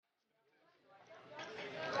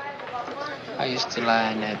I used to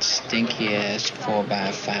lie in that stinky ass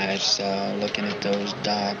 4x5 cell looking at those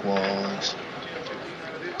dark walls.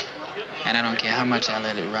 And I don't care how much I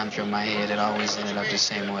let it run through my head, it always ended up the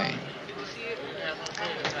same way.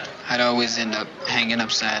 I'd always end up hanging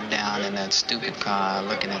upside down in that stupid car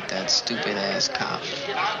looking at that stupid ass cop.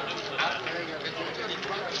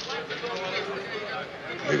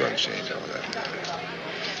 We're gonna change all that, man.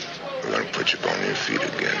 We're gonna put you on your feet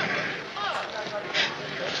again.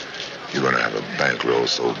 You're gonna have a bankroll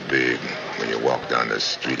so big, when you walk down the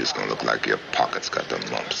street, it's gonna look like your pockets got the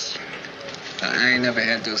mumps. I ain't never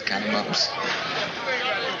had those kind of mumps.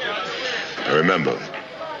 Now remember,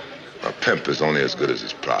 a pimp is only as good as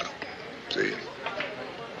his product, see?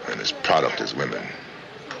 And his product is women.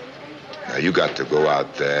 Now you got to go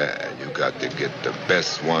out there and you got to get the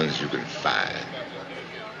best ones you can find.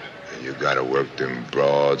 And you got to work them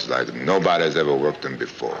broads like nobody's ever worked them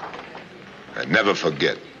before. And never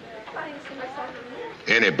forget,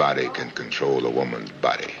 anybody can control a woman's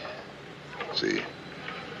body, see?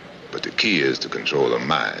 But the key is to control her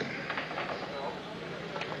mind.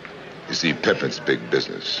 You see, pimping's big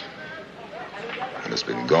business. And it's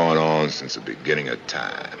been going on since the beginning of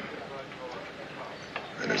time.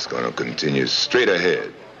 And it's gonna continue straight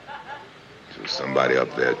ahead. So somebody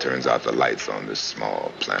up there turns out the lights on this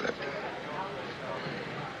small planet.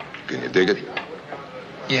 Can you dig it?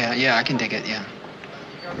 Yeah, I can dig it, yeah.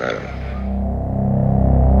 Madam.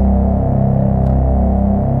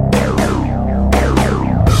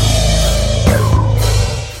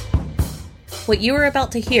 What you are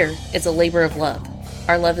about to hear is a labor of love.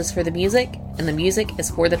 Our love is for the music, and the music is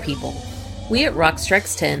for the people. We at Rock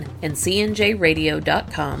Strikes 10 and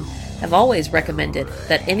CNJRadio.com have always recommended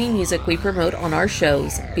that any music we promote on our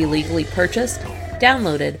shows be legally purchased,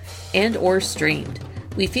 downloaded, and or streamed.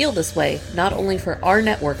 We feel this way not only for our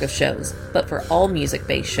network of shows, but for all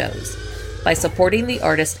music-based shows. By supporting the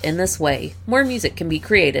artist in this way, more music can be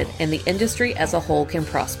created and the industry as a whole can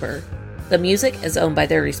prosper. The music is owned by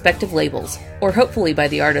their respective labels, or hopefully by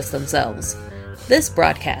the artists themselves. This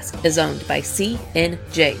broadcast is owned by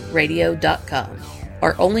CNJRadio.com.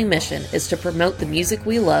 Our only mission is to promote the music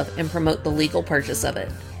we love and promote the legal purchase of it.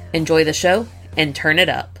 Enjoy the show and turn it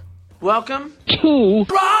up. Welcome to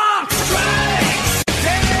Rock Strikes!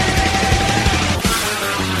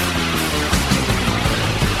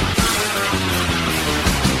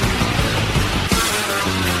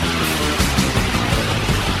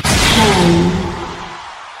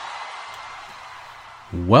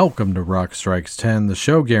 Welcome to Rock Strikes 10, the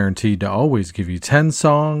show guaranteed to always give you 10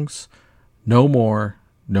 songs, no more,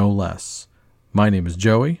 no less. My name is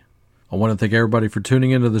Joey. I want to thank everybody for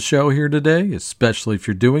tuning into the show here today, especially if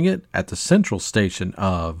you're doing it at the central station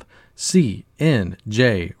of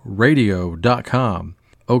CNJRadio.com.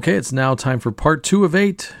 Okay, it's now time for part 2 of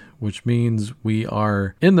 8, which means we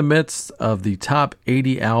are in the midst of the top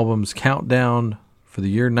 80 albums countdown for the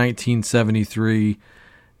year 1973.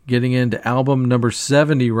 Getting into album number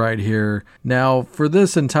 70 right here. Now, for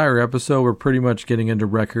this entire episode, we're pretty much getting into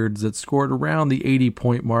records that scored around the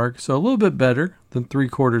 80-point mark, so a little bit better than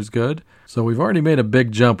 3/4 good. So we've already made a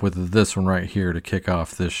big jump with this one right here to kick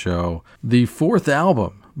off this show. The 4th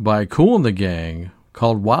album by Kool and the Gang,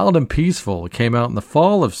 called Wild and Peaceful, came out in the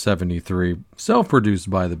fall of 73, self-produced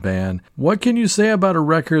by the band. What can you say about a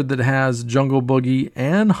record that has Jungle Boogie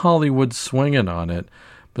and Hollywood Swingin' on it?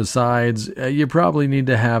 Besides, you probably need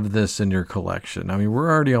to have this in your collection. I mean, we're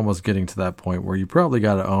already almost getting to that point where you probably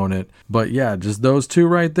got to own it. But yeah, just those two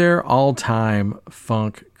right there, all-time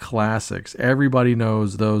funk classics. Everybody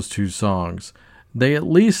knows those two songs. They at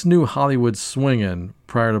least knew Hollywood Swingin'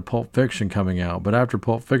 prior to Pulp Fiction coming out. But after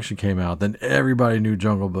Pulp Fiction came out, then everybody knew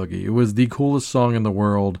Jungle Boogie. It was the coolest song in the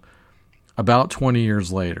world about 20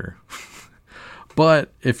 years later.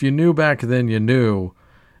 But if you knew back then, you knew.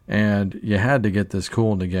 And you had to get this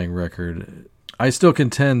Kool and the Gang record. I still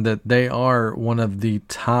contend that they are one of the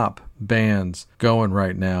top bands going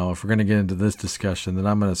right now. If we're going to get into this discussion, then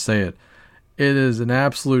I'm going to say it. It is an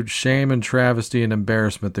absolute shame and travesty and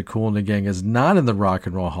embarrassment that Kool and the Gang is not in the Rock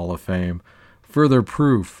and Roll Hall of Fame. Further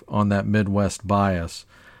proof on that Midwest bias.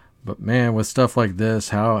 But man, with stuff like this,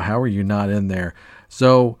 how are you not in there?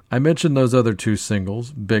 So I mentioned those other two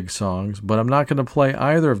singles, big songs, but I'm not going to play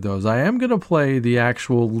either of those. I am going to play the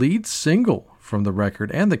actual lead single from the record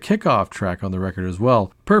and the kickoff track on the record as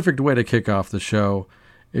well. Perfect way to kick off the show.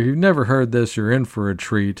 If you've never heard this, you're in for a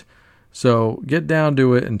treat. So get down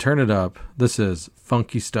to it and turn it up. This is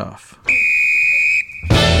Funky Stuff.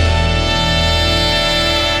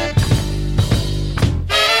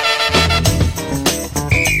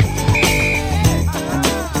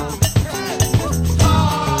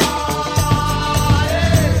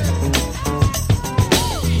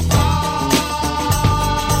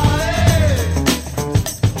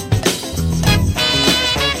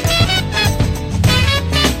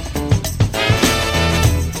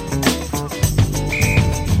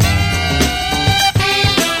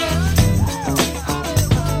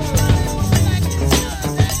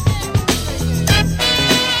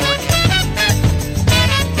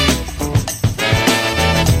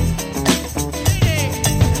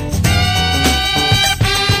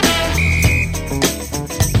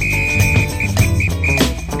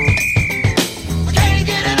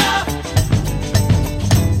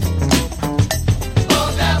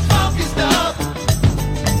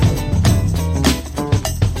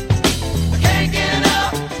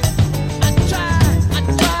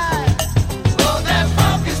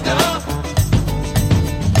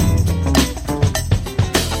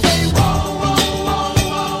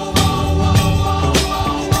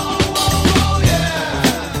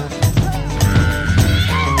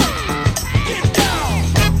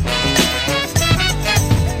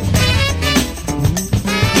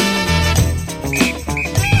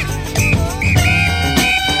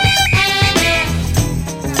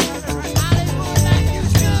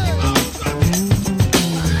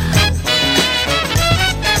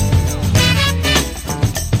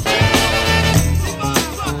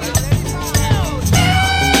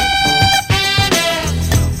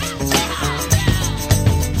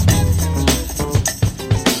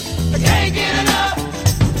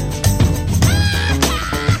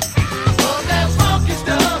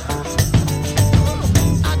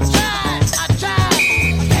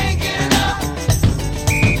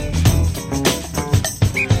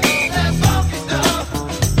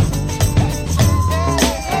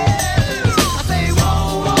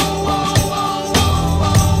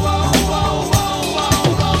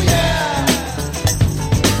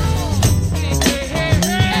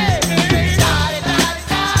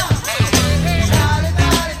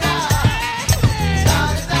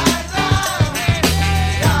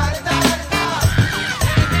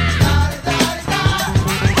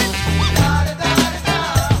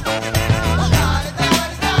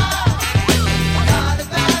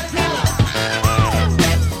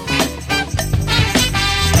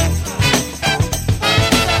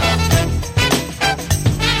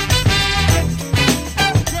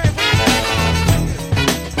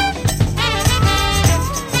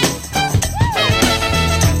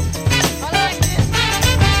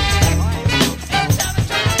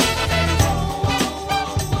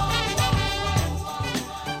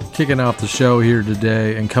 kicking off the show here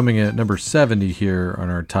today and coming in at number 70 here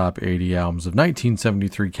on our top 80 albums of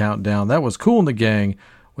 1973 countdown. That was Kool and the Gang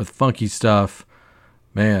with Funky Stuff.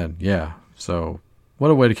 Man, yeah. So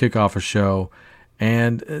what a way to kick off a show.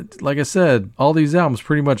 And like I said, all these albums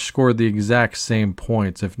pretty much scored the exact same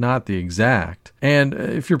points, if not the exact. And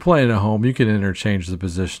if you're playing at home, you can interchange the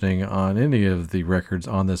positioning on any of the records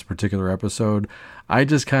on this particular episode. I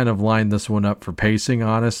just kind of lined this one up for pacing,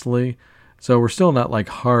 honestly. So we're still not like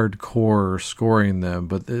hardcore scoring them,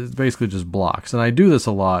 but it's basically just blocks. And I do this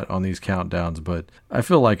a lot on these countdowns, but I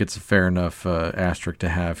feel like it's a fair enough asterisk to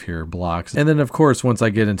have here, blocks. And then, of course, once I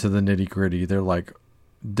get into the nitty gritty, they're like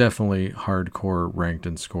definitely hardcore ranked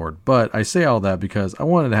and scored. But I say all that because I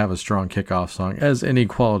wanted to have a strong kickoff song, as any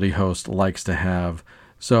quality host likes to have.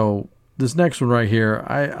 So this next one right here,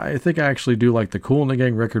 I think I actually do like the Kool and the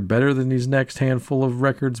Gang record better than these next handful of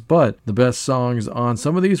records, but the best songs on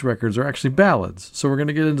some of these records are actually ballads. So we're going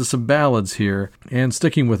to get into some ballads here, and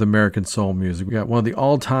sticking with American soul music, we got one of the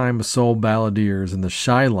all-time soul balladeers in the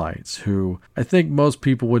Chi-Lites, who I think most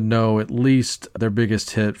people would know at least their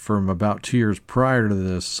biggest hit from about 2 years prior to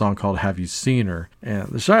this, song called Have You Seen Her? And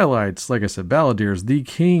the Chi-Lites, like I said, balladeers, the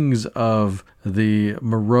kings of the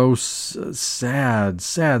morose, sad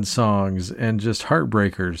songs and just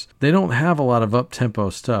heartbreakers. They don't have a lot of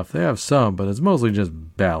up-tempo stuff. They have some, but it's mostly just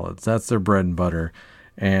ballads. That's their bread and butter.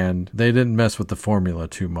 And they didn't mess with the formula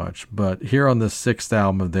too much. But here on this 6th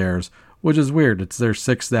album of theirs, which is weird, it's their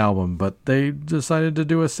 6th album, but they decided to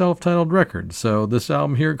do a self-titled record. So this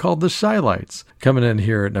album here called The Chi-Lites, coming in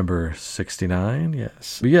here at number 69,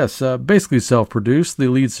 yes. But yes, basically self-produced. The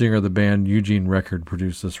lead singer of the band, Eugene Record,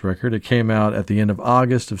 produced this record. It came out at the end of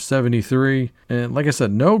August of 73, and like I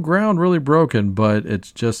said, no ground really broken, but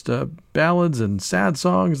it's just ballads and sad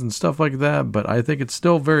songs and stuff like that, but I think it's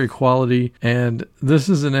still very quality. And this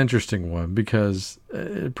is an interesting one because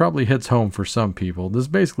it probably hits home for some people. This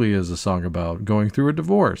basically is a song about going through a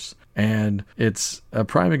divorce, and it's a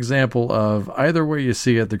prime example of either way you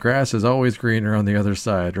see it, the grass is always greener on the other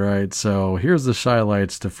side, right? So here's the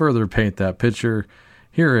Chi-Lites to further paint that picture.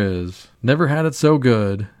 Here is Never Had It So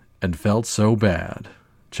Good and Felt So Bad.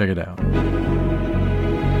 Check it out.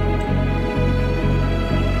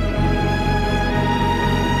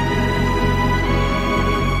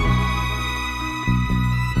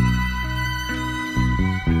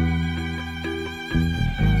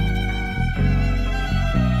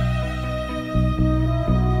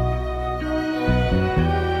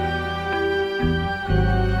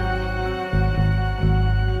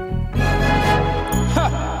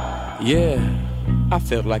 Yeah, I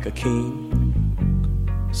felt like a king,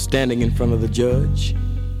 standing in front of the judge,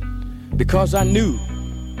 because I knew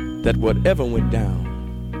that whatever went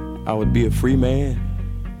down, I would be a free man,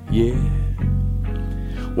 yeah.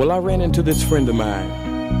 Well, I ran into this friend of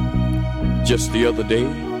mine just the other day,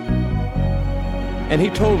 and he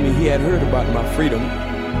told me he had heard about my freedom,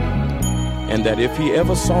 and that if he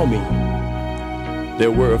ever saw me,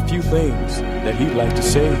 there were a few things that he'd like to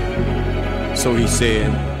say. So he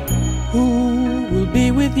said, who will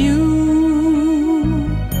be with you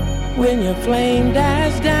when your flame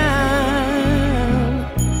dies down?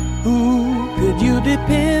 Who could you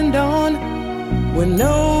depend on when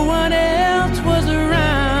no one else was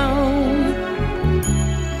around?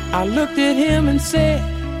 I looked at him and said,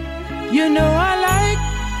 you know I like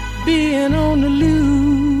being on the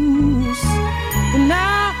loose. And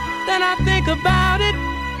now that I think about it,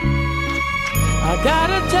 I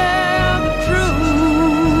gotta tell the truth.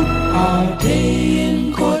 Our day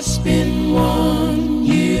in court's been 1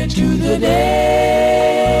 year to the day.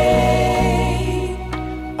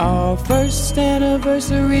 Our first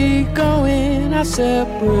anniversary going our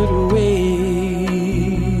separate ways.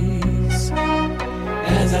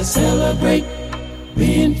 As I celebrate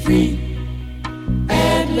being free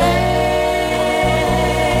at last.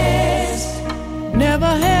 Never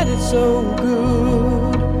had it so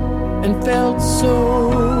good and felt so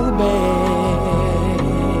bad.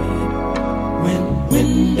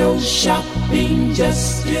 Window shopping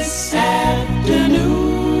just this afternoon.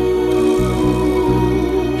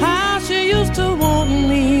 How she used to want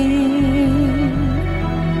me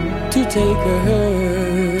to take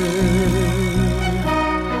her.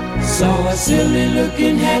 Saw a silly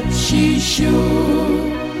looking hat she sure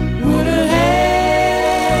would have had.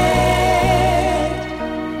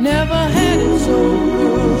 Never had it so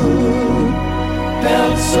good,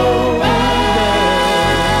 felt so bad.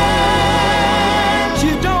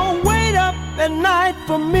 Night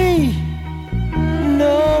for me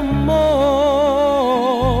no more.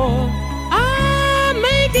 I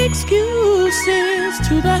make excuses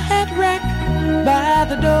to the hat rack by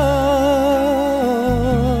the door.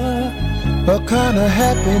 A kind of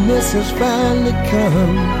happiness has finally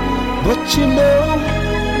come. But you know,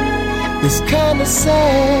 it's kind of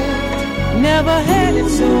sad. Never had it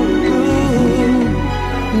so good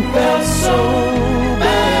and felt so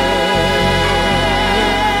bad.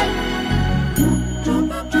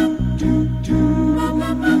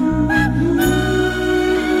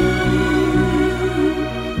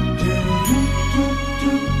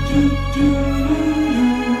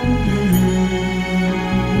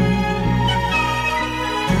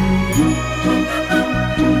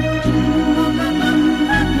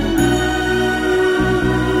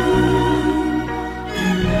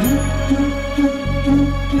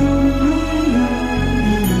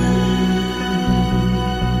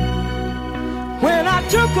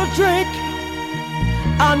 Drink,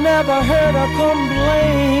 I never heard her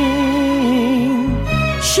complain.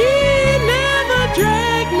 She never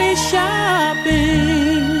dragged me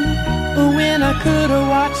shopping when I could have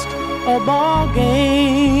watched a ball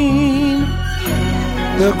game.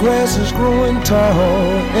 The grass is growing tall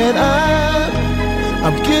and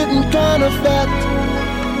I'm getting kind of fat.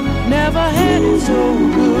 Never had it so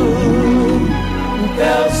good,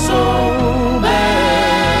 felt so bad.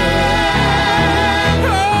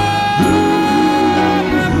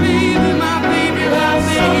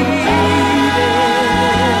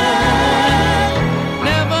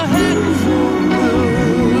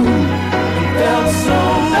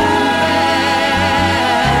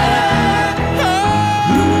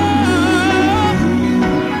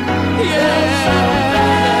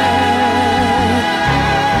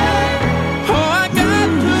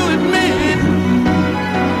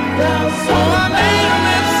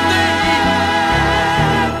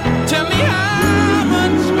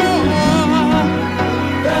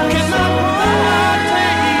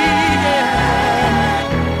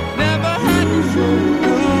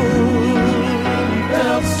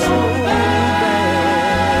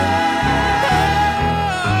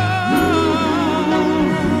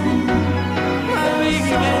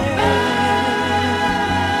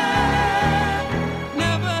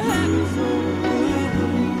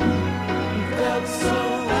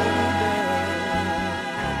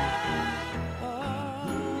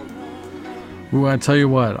 Ooh, I tell you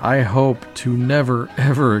what, I hope to never,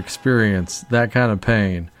 ever experience that kind of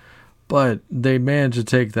pain. But they manage to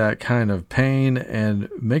take that kind of pain and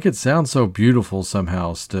make it sound so beautiful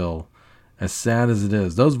somehow still. As sad as it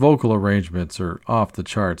is. Those vocal arrangements are off the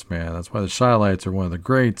charts, man. That's why the Chi-Lites are one of the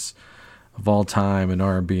greats of all time in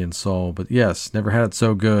R&B and soul. But yes, never had it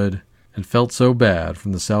so good and felt so bad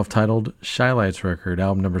from the self-titled Chi-Lites record,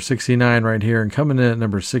 album number 69 right here. And coming in at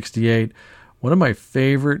number 68, one of my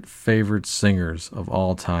favorite singers of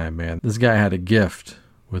all time, man. This guy had a gift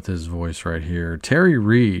with his voice right here. Terry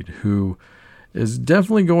Reid, who is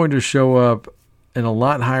definitely going to show up in a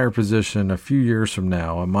lot higher position a few years from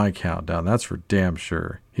now on my countdown. That's for damn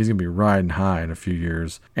sure. He's going to be riding high in a few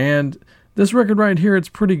years. And this record right here, it's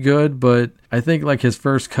pretty good, but I think like his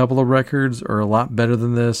first couple of records are a lot better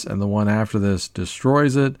than this, and the one after this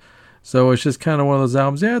destroys it. So it's just kind of one of those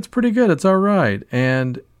albums, yeah, it's pretty good, it's all right.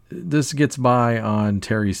 And this gets by on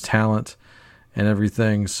Terry's talent and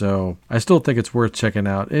everything, so I still think it's worth checking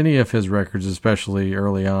out. Any of his records, especially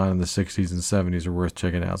early on in the 60s and 70s, are worth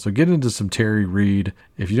checking out. So get into some Terry Reid.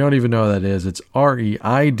 If you don't even know what that is, it's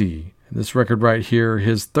R-E-I-D. And this record right here,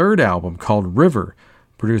 his third album called River,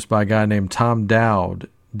 produced by a guy named Tom Dowd,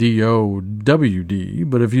 D-O-W-D.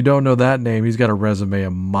 But if you don't know that name, he's got a resume a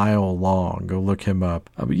mile long. Go look him up.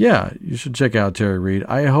 But yeah, you should check out Terry Reid.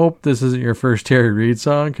 I hope this isn't your first Terry Reid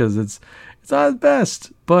song, because it's not his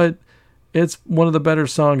best, but it's one of the better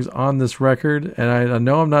songs on this record. And I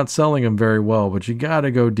know I'm not selling him very well, but you got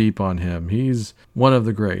to go deep on him. He's one of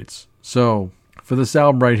the greats. So for this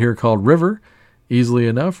album right here called River, easily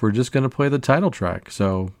enough, we're just going to play the title track.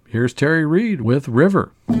 So here's Terry Reid with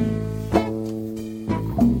River.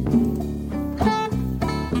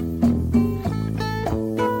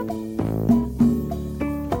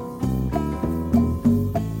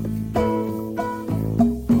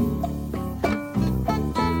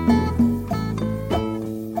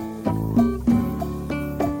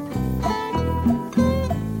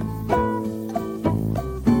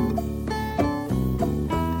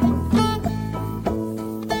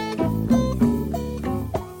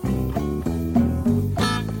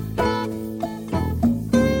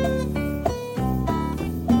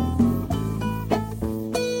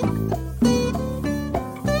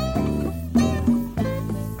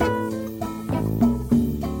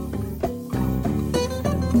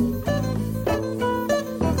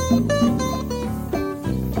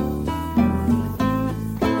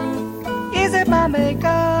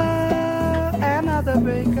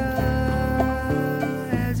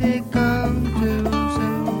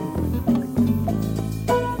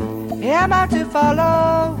 hard to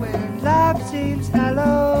follow when life seems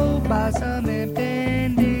hollow by some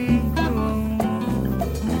impending gloom.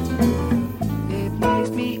 It makes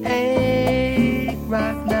me ache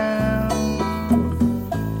right now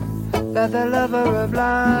that the lover of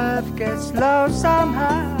life gets lost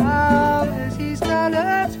somehow as his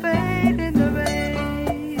colors fade in the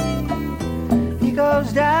rain. He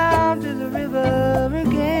goes down to the river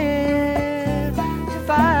again to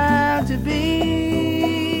find to be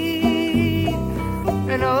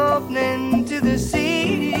an opening to the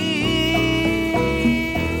sea.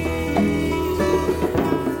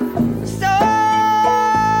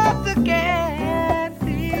 Stop the can't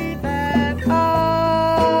be that heart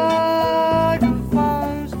who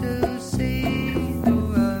wants to see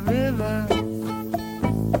through a river.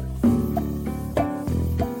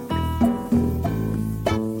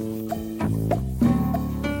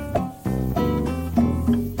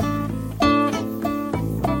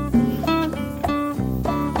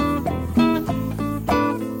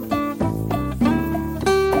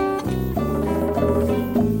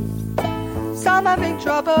 Some having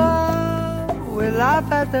trouble with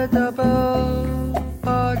life at the double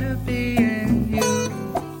part of being you.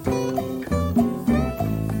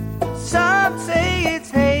 Some say it's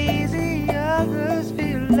hazy, others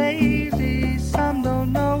feel lazy, some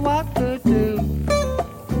don't know what to do.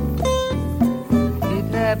 It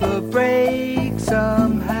never breaks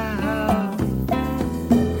somehow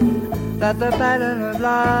that the pattern of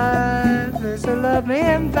life is a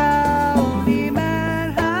loving vow. Only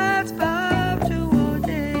man has power to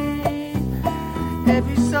ordain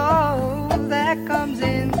every soul that comes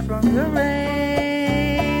in from the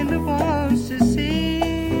rain, that wants to see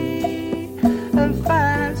and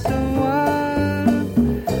find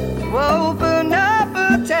someone to open up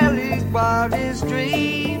and tell his wildest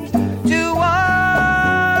dreams to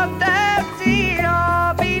one that's seen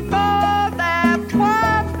all before, that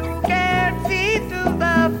one who can see through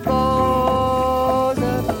the floors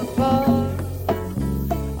of the pond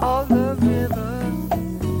of the river.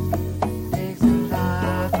 Takes a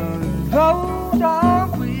life and rolled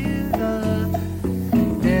on with her,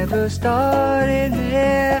 never starting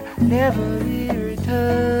there, never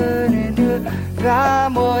returning to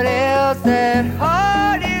find what else that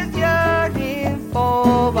heart is yearning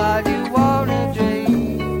for. While you wanna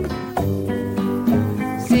dream,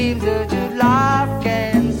 seems that your life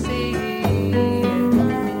can see,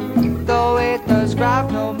 though it does grab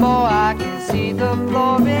no more. I can see the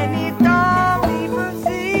floor and it don't even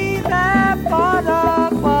see that part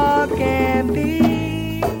of what can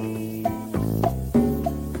be,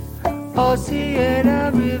 or see in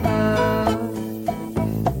a river.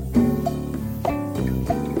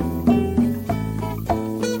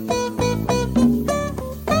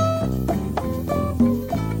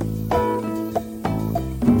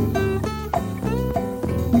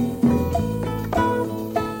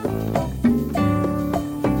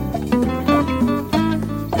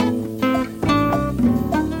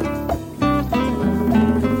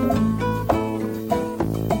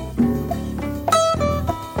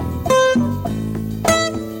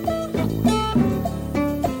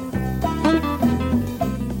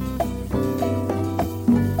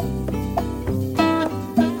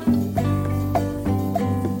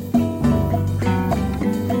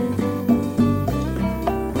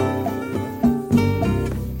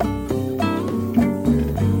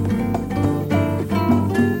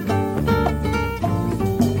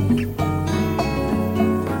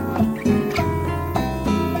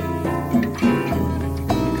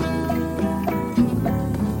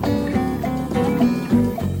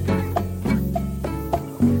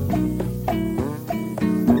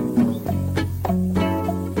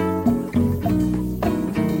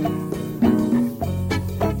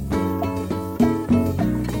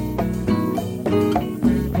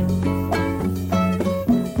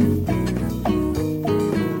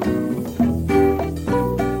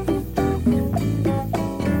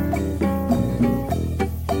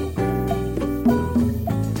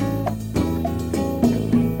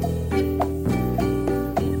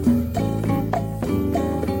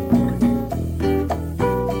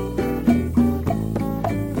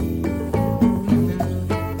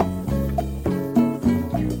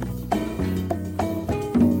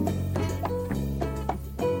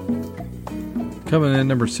 Coming in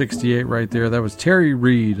number 68 right there, that was Terry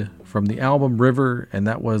Reid from the album River, and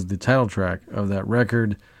that was the title track of that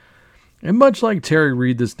record. And much like Terry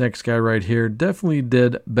Reid, this next guy right here definitely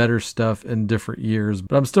did better stuff in different years,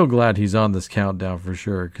 but I'm still glad he's on this countdown for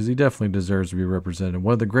sure, because he definitely deserves to be represented.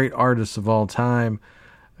 One of the great artists of all time,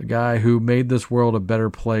 a guy who made this world a better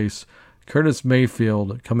place. Curtis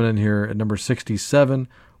Mayfield coming in here at number 67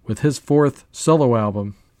 with his fourth solo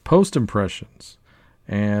album, Post Impressions.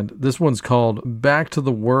 And this one's called Back to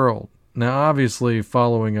the World. Now, obviously,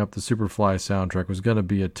 following up the Superfly soundtrack was going to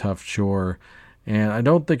be a tough chore, and I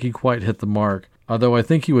don't think he quite hit the mark, although I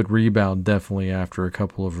think he would rebound definitely after a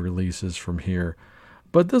couple of releases from here.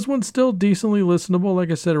 But this one's still decently listenable,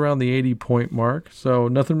 like I said, around the 80-point mark, so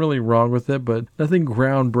nothing really wrong with it, but nothing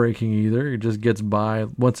groundbreaking either. It just gets by,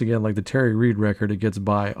 once again, like the Terry Reid record, it gets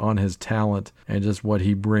by on his talent and just what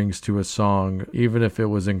he brings to a song, even if it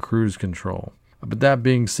was in cruise control. But that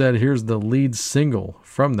being said, here's the lead single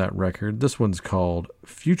from that record. This one's called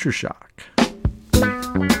Future Shock.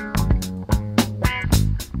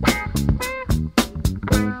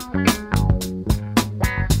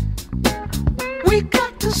 We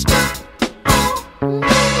got to stop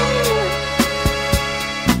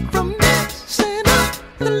from messing up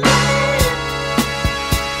the land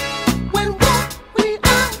when what we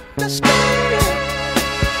understand,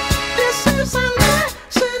 this is a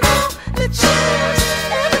lesson on the chance.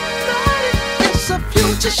 Everybody, it's a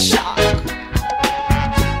future shock.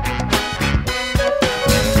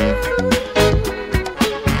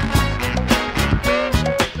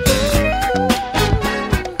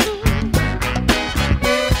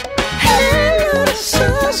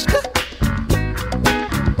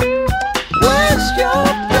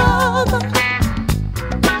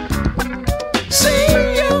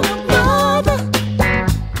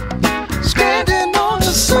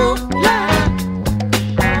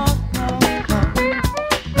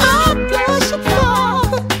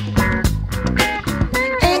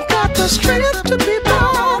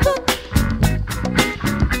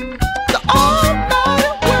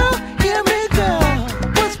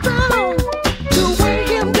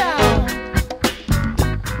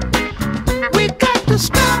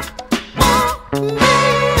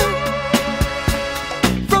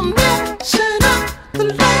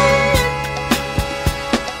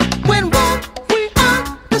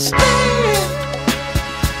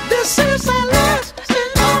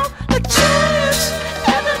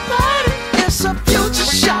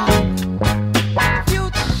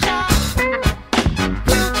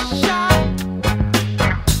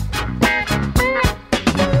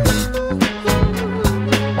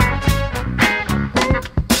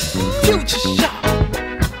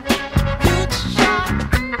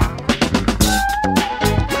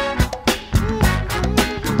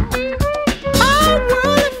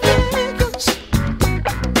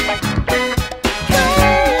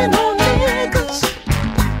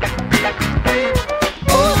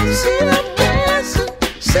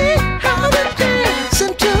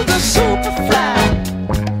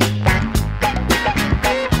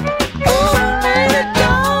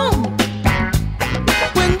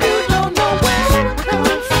 When you don't know where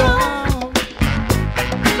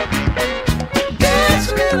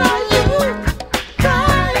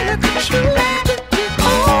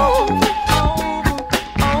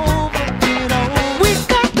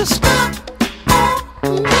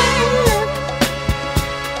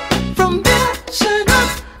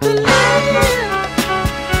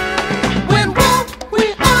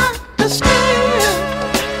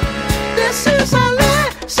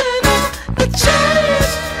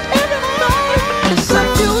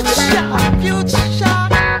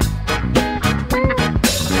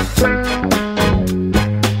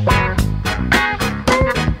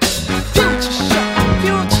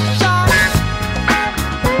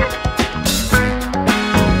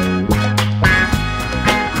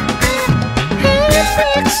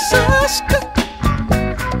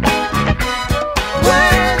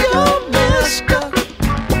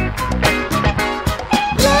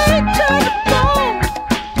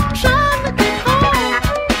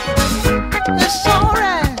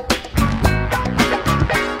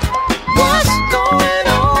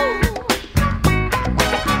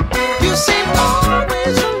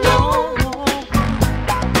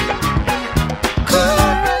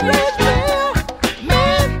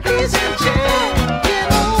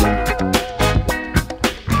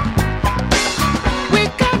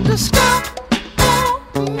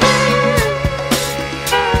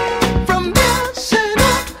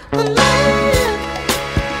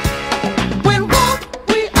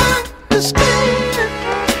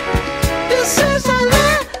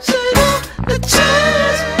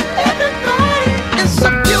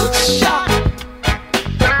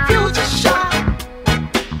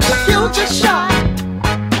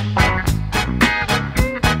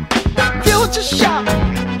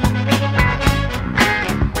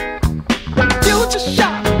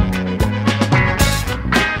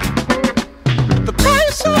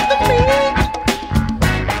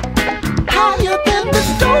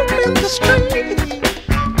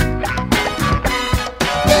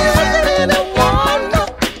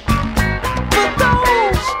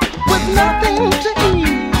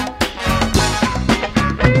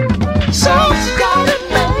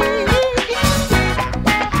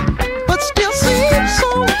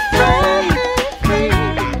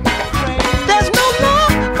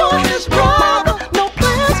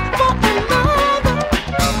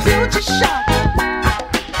Future shock.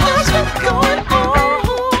 What's been going on?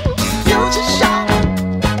 Future shock.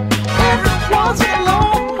 Everyone's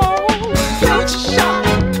alone. Future shock.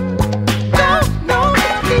 Don't know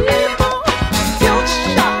the people. Future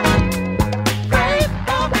shock. Brave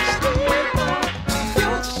of the sleeper.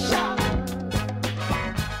 Future shock.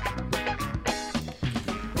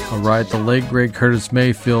 All right, the late great Curtis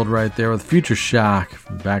Mayfield right there with Future Shock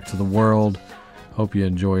from Back to the World. Hope you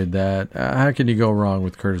enjoyed that. How can you go wrong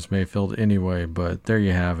with Curtis Mayfield anyway? But there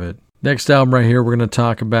you have it. Next album right here we're going to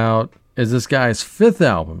talk about is this guy's fifth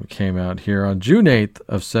album. It came out here on June 8th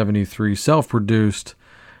of 73, self-produced.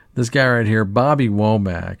 This guy right here, Bobby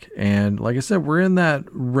Womack. And like I said, we're in that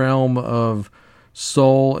realm of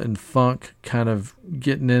soul and funk kind of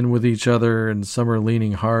getting in with each other, and some are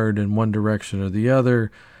leaning hard in one direction or the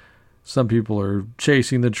other. Some people are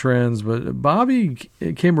chasing the trends, but Bobby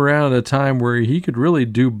came around at a time where he could really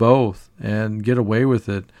do both and get away with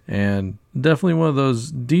it. And definitely one of those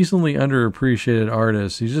decently underappreciated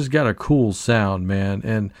artists. He's just got a cool sound, man.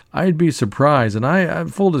 And I'd be surprised, and I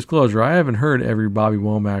full disclosure, I haven't heard every Bobby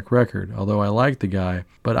Womack record, although I like the guy.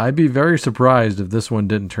 But I'd be very surprised if this one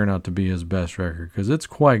didn't turn out to be his best record, because it's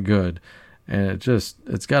quite good. And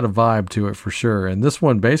it's got a vibe to it for sure. And this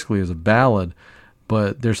one basically is a ballad,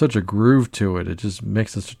 but there's such a groove to it. It just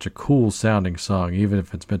makes it such a cool sounding song, even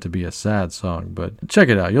if it's meant to be a sad song. But check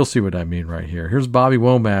it out. You'll see what I mean right here. Here's Bobby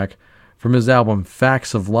Womack from his album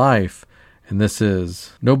Facts of Life. And this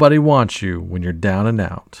is Nobody Wants You When You're Down and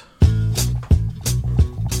Out.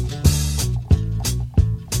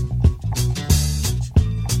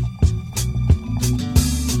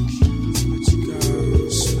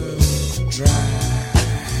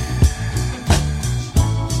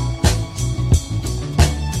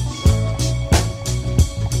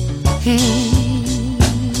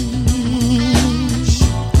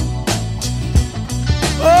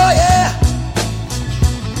 Oh yeah.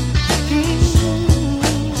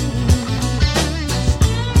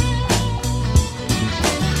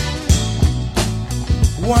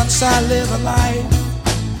 Once I lived a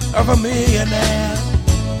life of a millionaire,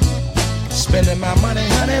 spending my money,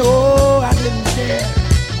 honey, oh, I didn't care.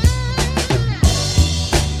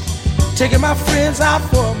 Taking my friends out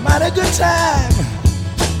for a mighty good time,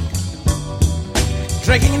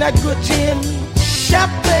 drinking that good gin,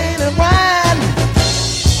 champagne, and wine.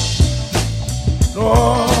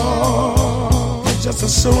 Oh, just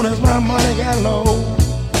as soon as my money got low,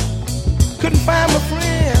 couldn't find my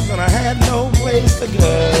friends and I had no place to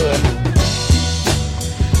go.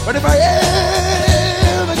 But if I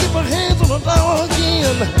ever get my hands on the dollar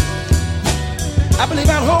again, I believe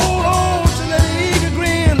I'll hold on to that eager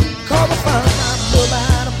grin. Cause I found out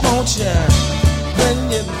nobody wants you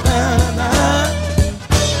when you're down and out.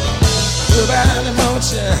 Nobody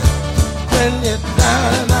wants you when you're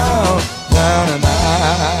down and out, down and out.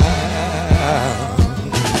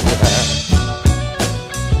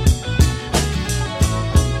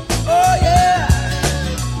 Oh yeah.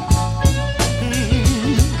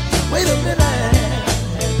 Wait a minute.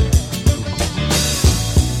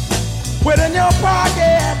 Within your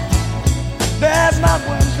pocket, there's not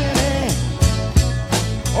one penny.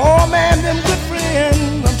 Oh man, them good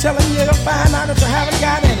friends, I'm telling you, you'll find out that you haven't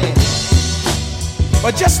got any.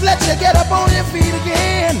 But just let you get up on your feet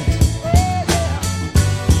again.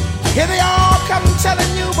 Here they all come telling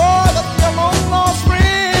you, boy, that you're long lost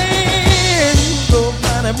friends.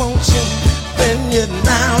 Nobody wants you when you're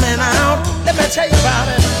down and out. Let me tell you about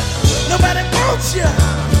it. Nobody wants you.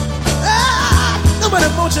 Ah, nobody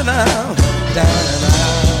wants you now. Down and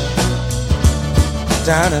out.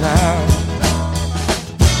 Down and out.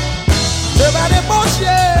 Nobody wants you.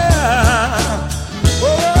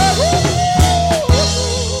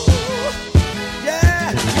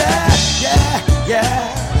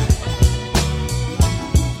 Yeah.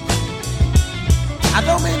 I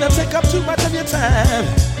don't mean to take up too much of your time.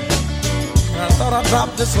 I thought I'd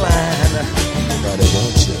drop this line. Nobody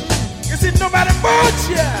wants you. You see, nobody wants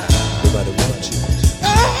you. Nobody wants you.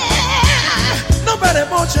 Nobody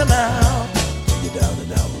wants you now. You're down and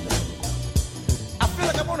down. I feel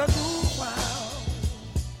like I want to do wild.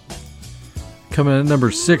 Coming in at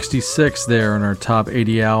number 66 there in our top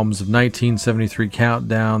 80 albums of 1973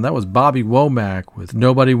 countdown. That was Bobby Womack with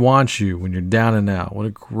Nobody Wants You When You're Down and Out. What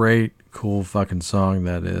a great, cool fucking song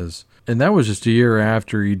that is. And that was just a year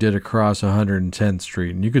after he did Across 110th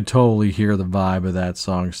Street. And you could totally hear the vibe of that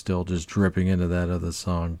song still just dripping into that other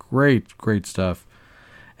song. Great, great stuff.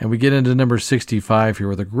 And we get into number 65 here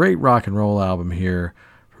with a great rock and roll album here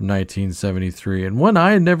from 1973, and one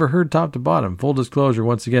I had never heard top to bottom. Full disclosure,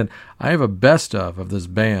 once again, I have a best of this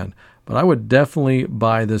band, But I would definitely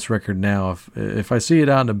buy this record now. If I see it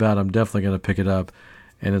out and about, I'm definitely going to pick it up.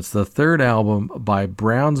 And it's the third album by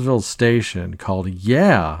Brownsville Station called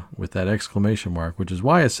Yeah, with that exclamation mark, which is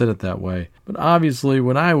why I said it that way. But obviously,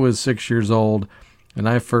 when I was 6 years old and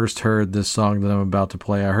I first heard this song that I'm about to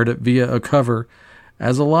play, I heard it via a cover,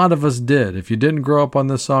 as a lot of us did. If you didn't grow up on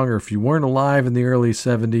this song, or if you weren't alive in the early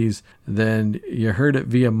 70s, then you heard it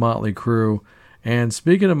via Motley Crue. And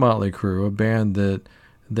speaking of Motley Crue, a band that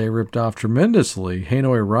they ripped off tremendously,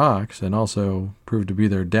 Hanoi Rocks, and also proved to be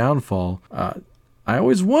their downfall, I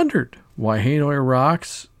always wondered why Hanoi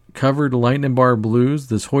Rocks covered Lightning Bar Blues,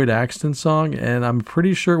 this Hoyt Axton song, and I'm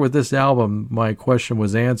pretty sure with this album my question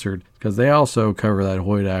was answered, because they also cover that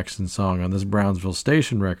Hoyt Axton song on this Brownsville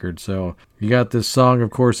Station record. So you got this song, of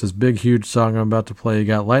course, this big huge song I'm about to play. You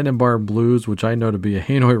got Lightning Bar Blues, which I know to be a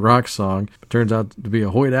Hanoi Rocks song, but turns out to be a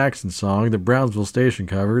Hoyt Axton song that Brownsville Station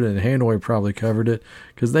covered, and Hanoi probably covered it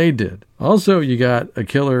because they did. Also, you got a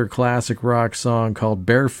killer classic rock song called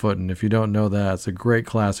Barefootin'. If you don't know that, it's a great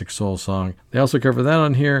classic soul song. They also cover that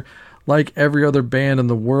on here. Like every other band in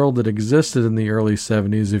the world that existed in the early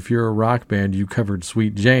 70s, if you're a rock band, you covered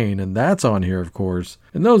Sweet Jane, and that's on here, of course.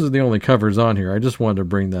 And those are the only covers on here. I just wanted to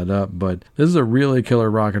bring that up, but this is a really killer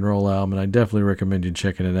rock and roll album, and I definitely recommend you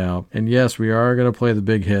checking it out. And yes, we are going to play the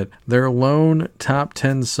big hit, their lone top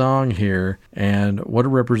 10 song here, and what a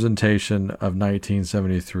representation of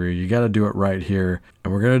 1973. You got to do it right here,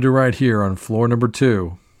 and we're going to do right here on floor number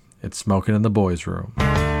 2. It's Smoking in the Boys' Room.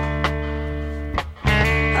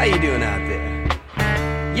 How you doing out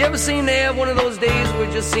there? You ever seem to have one of those days where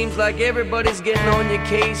it just seems like everybody's getting on your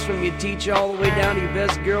case, from your teacher all the way down to your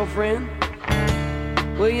best girlfriend?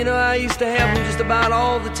 Well, you know, I used to have them just about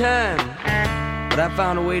all the time, but I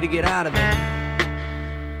found a way to get out of it.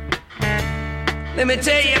 Let me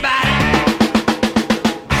tell you about it.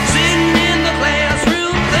 Sitting in the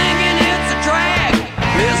classroom thinking it's a drag,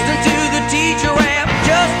 listening to the teacher rap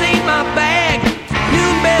just ain't my bag.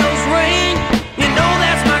 Noon bells ring, you know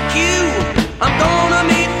that's my cue. I'm gonna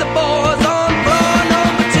meet the boys on floor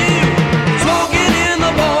number 2. Smoking in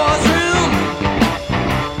the boys' room.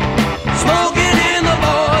 Smoking in the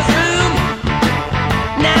boys' room.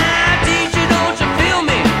 Nah, teacher, don't you feel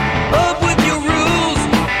me? Up with your rules,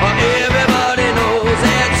 or everybody knows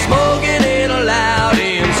that smoking ain't allowed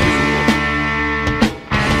in school.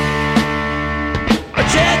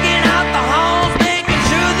 Checking out the halls, making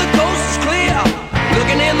sure the coast is clear.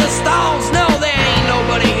 Looking in the stalls, no, there ain't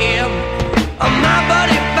nobody here. My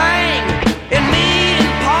buddy Bang and me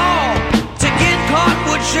and Paul, to get caught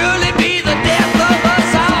would surely be the death of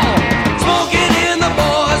us all. Smoking in the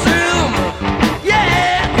boys' room,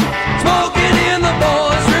 yeah, smoking in the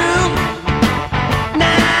boys' room.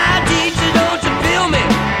 Nah, teacher, don't you feel me?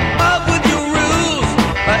 Up with your rules,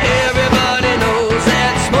 everybody knows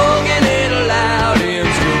that smoking ain't allowed in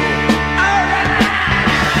school. All right.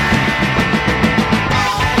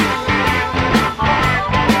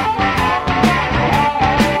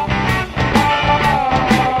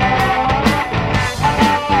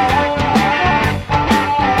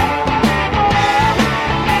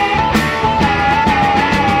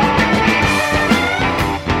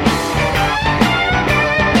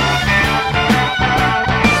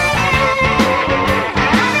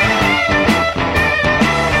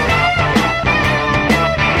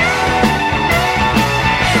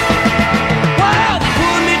 Well, they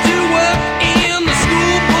put me to work in the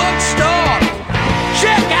school bookstore.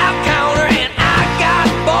 Checkout counter and I got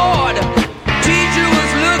bored. Teacher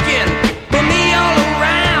was looking for me all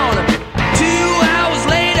around. 2 hours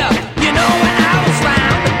later, you know when I was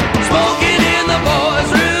found, smoking in the boys'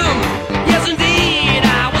 room. Yes, indeed,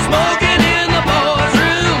 I was smoking in the boys'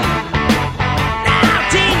 room. Now,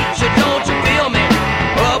 teacher, don't you feel me?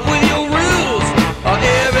 Up with your rules, or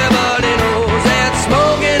everybody knows that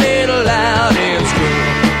smoking ain't allowed in school.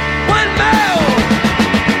 One more!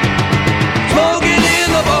 Smoking in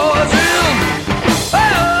the boys' room.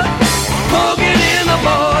 Oh, smoking in the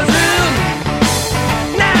boys' room.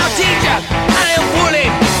 Now, teacher, I am fully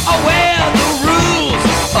aware of the rules,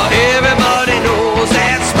 or everybody knows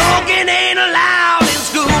that smoking ain't allowed in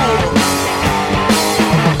school.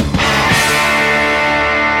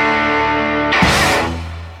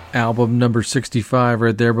 Album number 65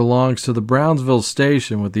 right there belongs to the Brownsville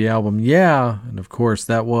Station with the album Yeah, and of course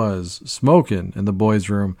that was Smokin' in the Boys'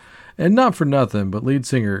 Room. And not for nothing, but lead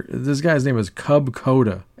singer, this guy's name is Cub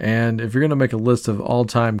Koda. And if you're going to make a list of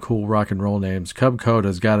all-time cool rock and roll names, Cub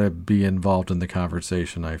Koda's got to be involved in the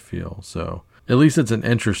conversation, I feel. So at least it's an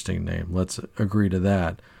interesting name. Let's agree to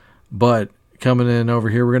that. But coming in over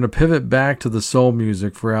here, we're going to pivot back to the soul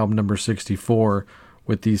music for album number 64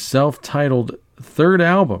 with the self-titled third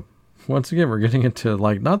album once again, we're getting into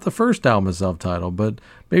like not the first album is self-titled, but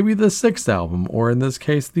maybe the 6th album, or in this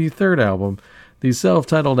case, the 3rd album, the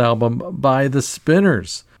self-titled album by The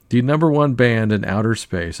Spinners, the #1 band in outer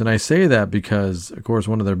space. And I say that because, of course,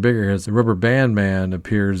 one of their bigger hits, the Rubber Band Man,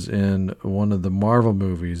 appears in one of the Marvel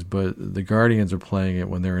movies, but the Guardians are playing it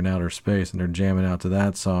when they're in outer space, and they're jamming out to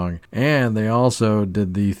that song. And they also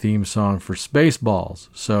did the theme song for Spaceballs.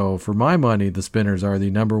 So for my money, the Spinners are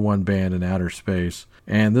the #1 band in outer space.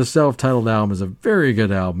 And this self-titled album is a very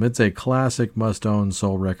good album. It's a classic must-own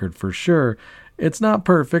soul record for sure. It's not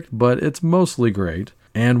perfect, but it's mostly great.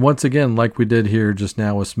 And once again, like we did here just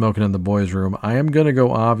now with Smoking in the Boys Room, I am going to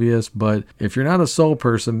go obvious, but if you're not a soul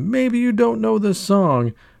person, maybe you don't know this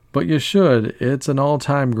song, but you should. It's an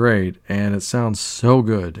all-time great, and it sounds so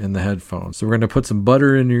good in the headphones. So we're going to put some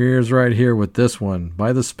butter in your ears right here with this one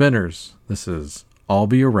by The Spinners. This is I'll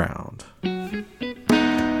Be Around.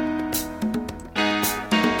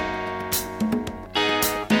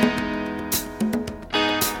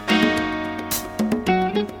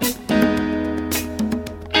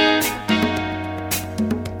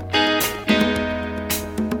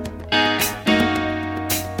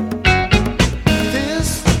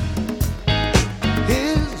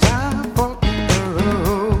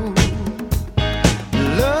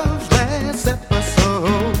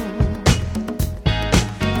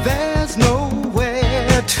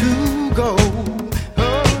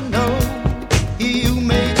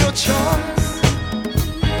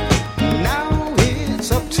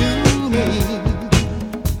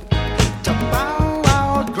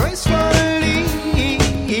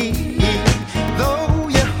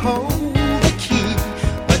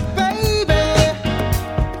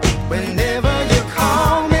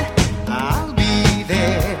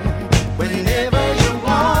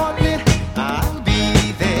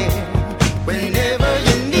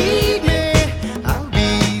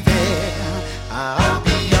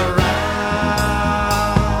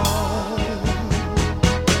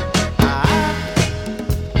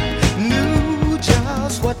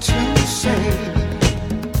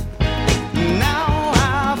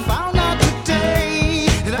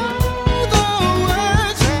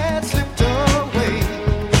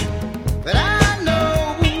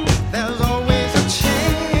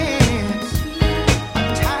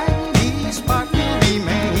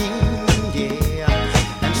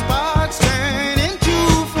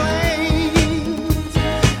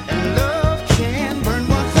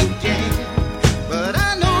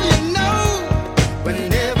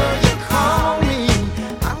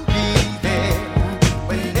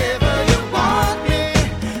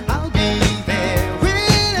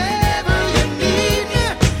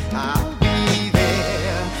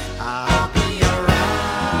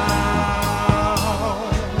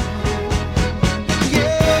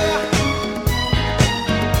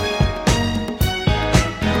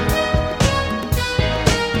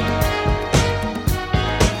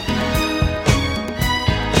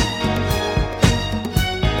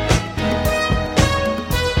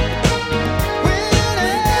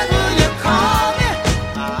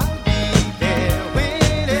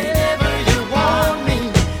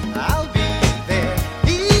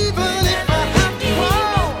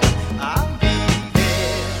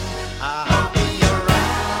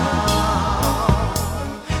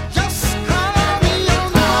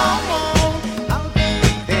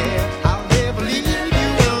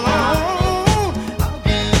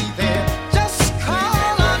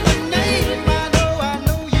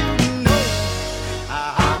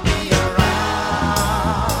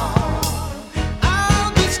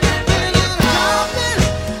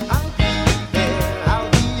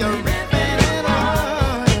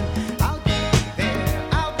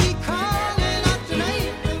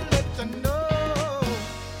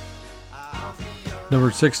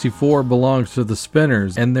 Number 64 belongs to the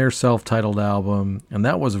Spinners and their self-titled album, and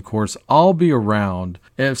that was, of course, I'll Be Around.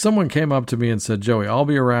 If someone came up to me and said, Joey, I'll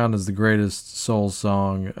Be Around is the greatest soul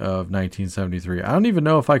song of 1973, I don't even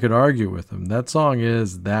know if I could argue with them. That song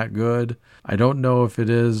is that good. I don't know if it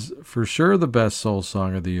is for sure the best soul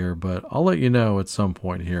song of the year, but I'll let you know at some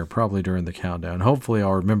point here, probably during the countdown. Hopefully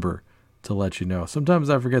I'll remember to let you know. Sometimes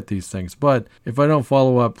I forget these things, but if I don't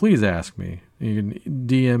follow up, please ask me. You can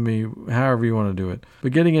DM me, however you want to do it.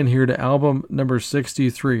 But getting in here to album number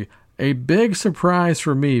 63, a big surprise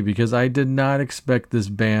for me because I did not expect this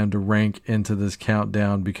band to rank into this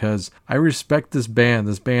countdown because I respect this band.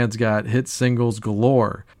 This band's got hit singles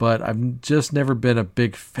galore, but I've just never been a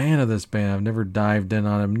big fan of this band. I've never dived in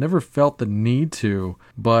on them, never felt the need to,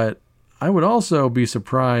 but I would also be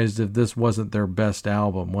surprised if this wasn't their best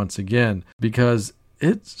album once again, because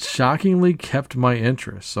it shockingly kept my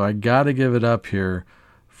interest. So I got to give it up here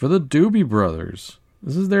for the Doobie Brothers.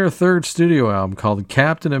 This is their third studio album called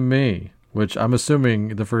Captain and Me, which I'm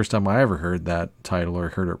assuming the first time I ever heard that title or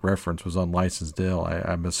heard it referenced was on Licensed Ill.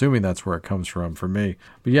 I'm assuming that's where it comes from for me.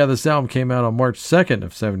 But yeah, this album came out on March 2nd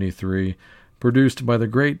of 73, produced by the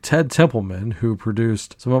great Ted Templeman, who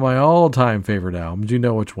produced some of my all-time favorite albums. You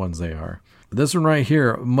know which ones they are. This one right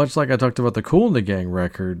here, much like I talked about the Kool and the Gang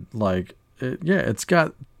record, it's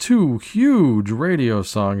got two huge radio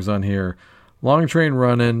songs on here. Long Train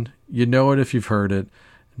Runnin', you know it if you've heard it.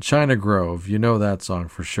 And China Grove, you know that song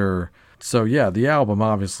for sure. So yeah, the album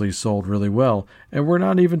obviously sold really well. And we're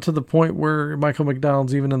not even to the point where Michael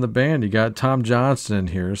McDonald's even in the band. You got Tom Johnston in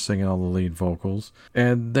here singing all the lead vocals.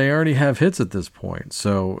 And they already have hits at this point.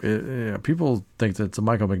 So people think that it's a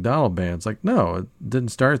Michael McDonald band. It's like, no, it didn't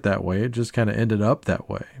start that way. It just kind of ended up that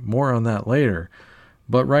way. More on that later.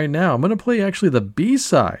 But right now, I'm going to play actually the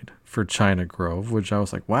B-side for China Grove, which I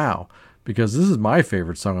was like, wow, because this is my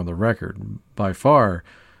favorite song on the record by far.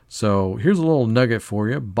 So here's a little nugget for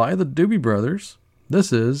you by the Doobie Brothers.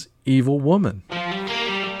 This is Evil Woman.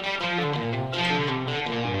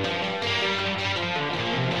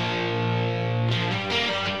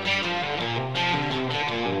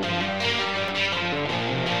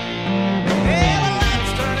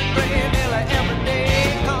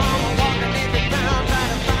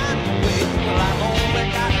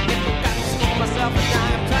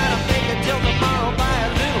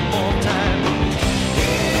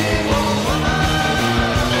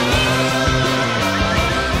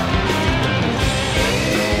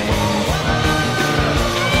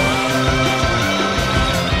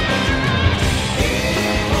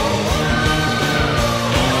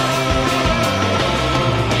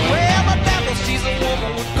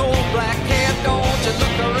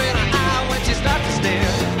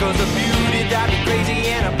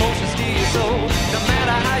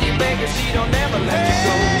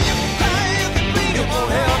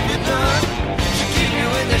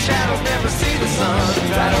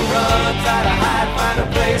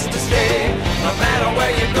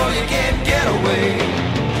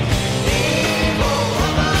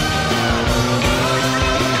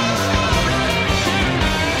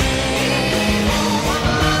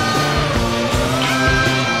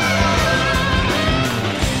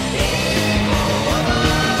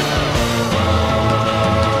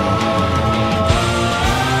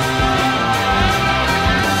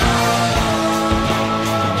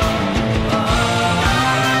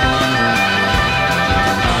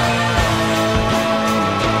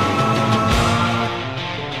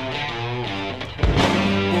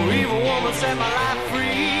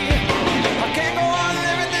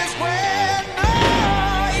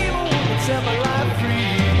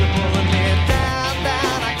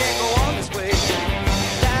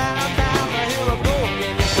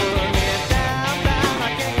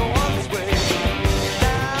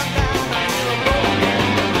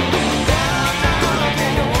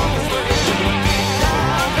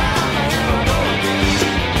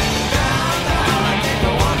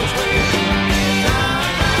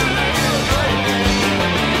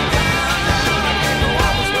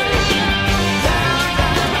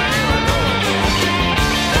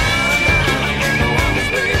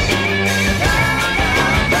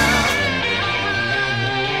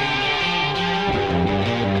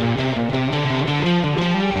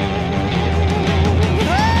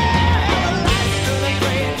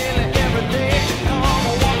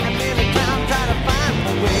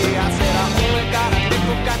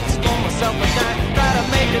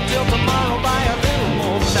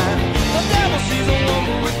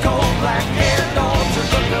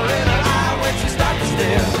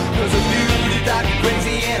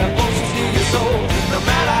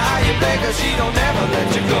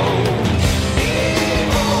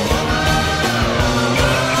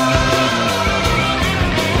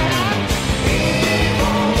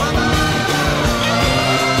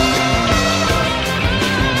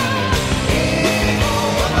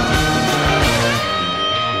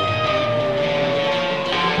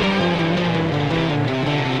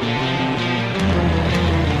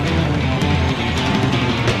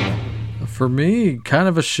 For me, kind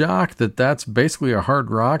of a shock that that's basically a hard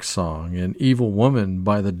rock song, and Evil Woman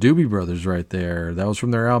by the Doobie Brothers right there. That was from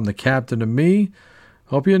their album, The Captain and Me.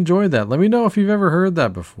 Hope you enjoyed that. Let me know if you've ever heard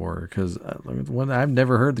that before, because I've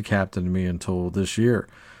never heard The Captain and Me until this year.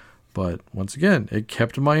 But once again, it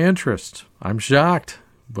kept my interest. I'm shocked,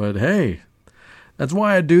 but hey, that's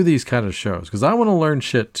why I do these kind of shows, because I want to learn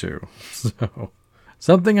shit too. So,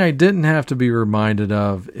 something I didn't have to be reminded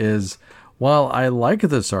of is while I like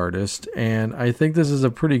this artist, and I think this is a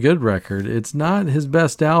pretty good record, it's not his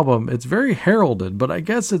best album. It's very heralded, but I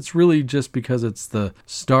guess it's really just because it's the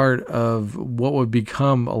start of what would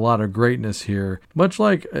become a lot of greatness here. Much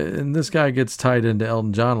like, and this guy gets tied into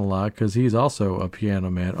Elton John a lot because he's also a Piano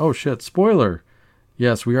Man. Oh shit, spoiler!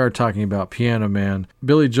 Yes, we are talking about Piano Man,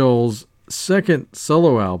 Billy Joel's second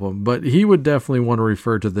solo album, but he would definitely want to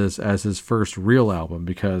refer to this as his first real album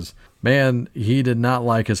because, man, he did not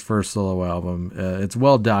like his first solo album. It's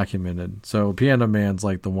well documented. So Piano Man's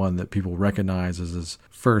like the one that people recognize as his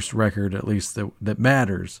first record, at least that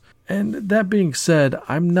matters. And that being said,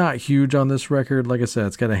 I'm not huge on this record. Like I said,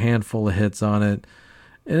 it's got a handful of hits on it,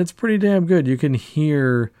 and it's pretty damn good. You can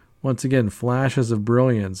hear, once again, flashes of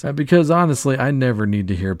brilliance. Because honestly, I never need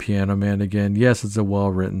to hear Piano Man again. Yes, it's a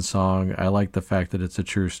well-written song. I like the fact that it's a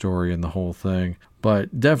true story and the whole thing.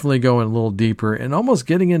 But definitely going a little deeper and almost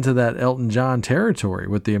getting into that Elton John territory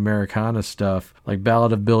with the Americana stuff. Like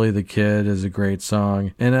Ballad of Billy the Kid is a great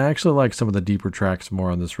song. And I actually like some of the deeper tracks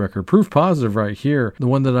more on this record. Proof Positive right here. The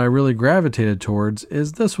one that I really gravitated towards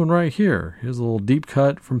is this one right here. Here's a little deep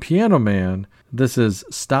cut from Piano Man. This is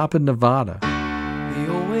Stop in Nevada. He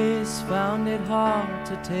always found it hard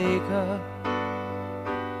to take her.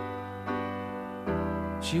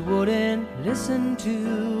 She wouldn't listen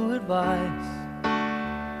to advice,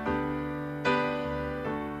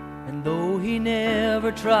 and though he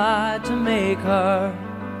never tried to make her,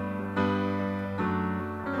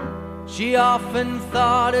 she often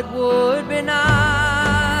thought it would be nice.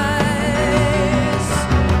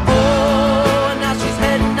 Oh, now she's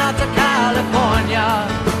heading out to California.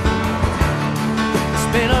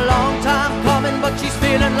 Been a long time coming, but she's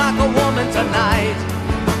feeling like a woman tonight.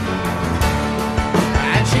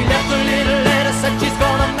 And she left a little letter, said she's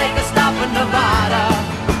gonna make a stop in Nevada.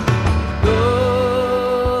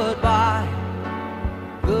 Goodbye,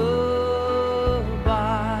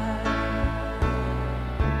 goodbye.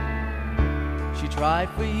 She tried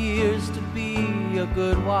for years to be a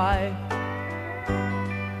good wife.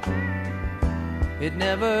 It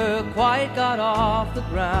never quite got off the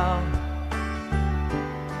ground.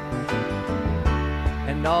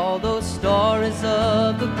 And all those stories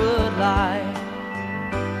of the good life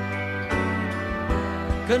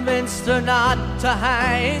convinced her not to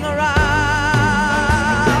hang around.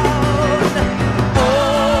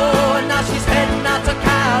 Oh, and now she's heading out to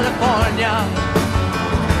California,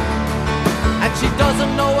 and she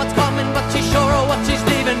doesn't know what's coming, but she's sure of what she's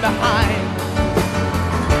leaving behind.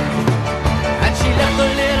 And she left a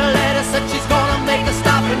little letter, said she's gonna make a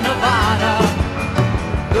stop in Nevada.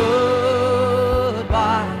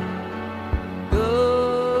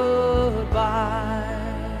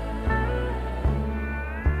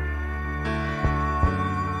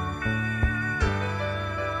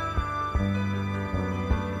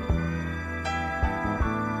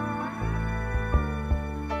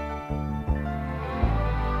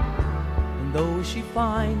 Though she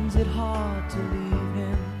finds it hard to leave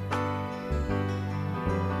him,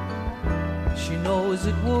 she knows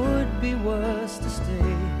it would be worse to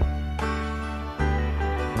stay.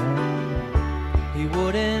 He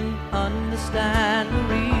wouldn't understand the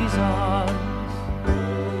reasons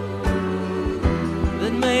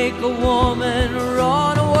that make a woman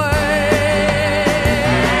run away.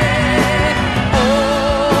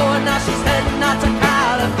 Oh, now she's heading out to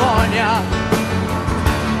California.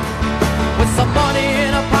 With some money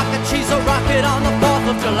in her pocket, she's a rocket on the 4th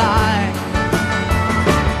of July.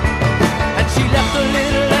 And she left a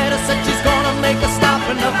little letter, said she's gonna make a stop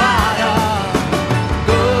in Nevada.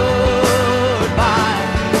 Goodbye,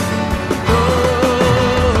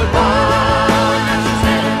 goodbye. Now she's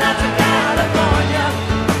heading out to California.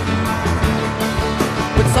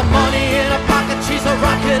 With some money in her pocket, she's a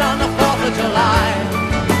rocket on the 4th of July.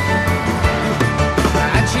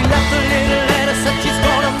 And she left a little letter, said she's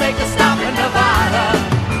gonna make a stop in Nevada.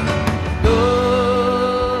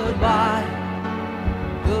 Goodbye,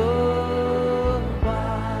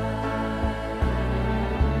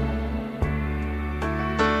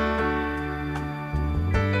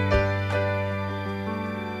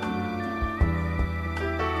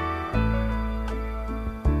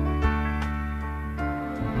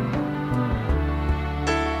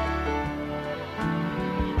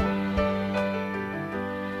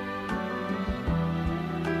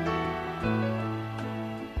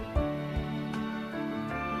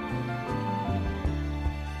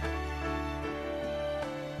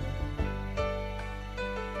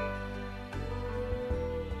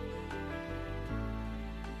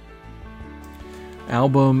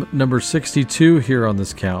 Album number 62 here on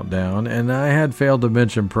this countdown, and I had failed to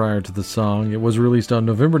mention prior to the song, it was released on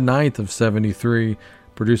November 9th of 73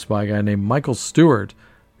 produced by a guy named Michael Stewart.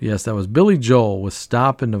 Yes, that was Billy Joel with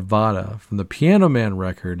Stop in Nevada from the Piano Man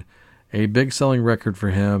record, a big selling record for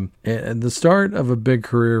him. And the start of a big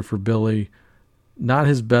career for Billy. Not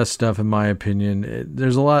his best stuff, in my opinion.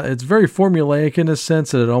 There's a lot. It's very formulaic in a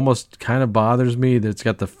sense that it almost kind of bothers me that it's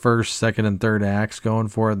got the first, second, and third acts going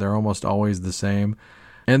for it. They're almost always the same.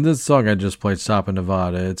 And this song I just played, Stop in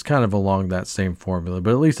Nevada, it's kind of along that same formula,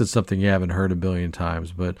 but at least it's something you haven't heard a billion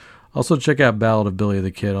times. But also check out Ballad of Billy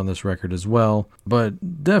the Kid on this record as well.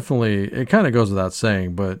 But definitely, it kind of goes without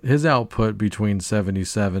saying, but his output between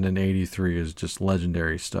 77 and 83 is just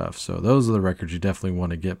legendary stuff. So those are the records you definitely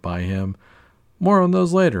want to get by him. More on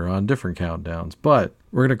those later on different countdowns. But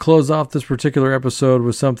we're going to close off this particular episode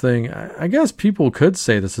with something, I guess people could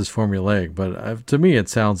say this is formulaic, but to me it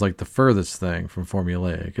sounds like the furthest thing from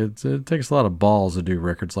formulaic. It takes a lot of balls to do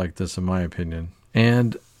records like this, in my opinion.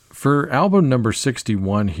 And for album number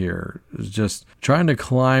 61 here, is just trying to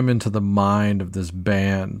climb into the mind of this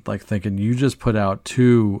band, like thinking you just put out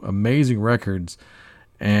 2 amazing records,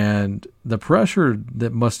 and the pressure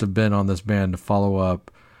that must have been on this band to follow up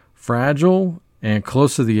Fragile and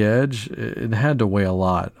Close to the Edge, it had to weigh a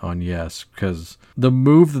lot on Yes, because the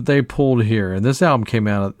move that they pulled here, and this album came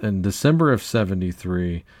out in December of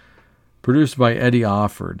 73, produced by Eddie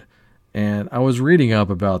Offord. And I was reading up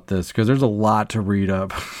about this because there's a lot to read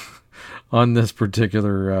up on this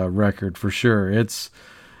particular record for sure. There's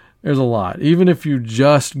a lot. Even if you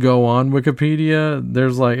just go on Wikipedia,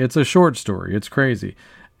 it's a short story. It's crazy.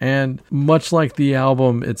 And much like the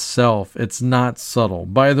album itself, it's not subtle.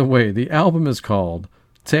 By the way, the album is called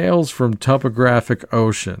Tales from Topographic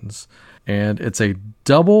Oceans, and it's a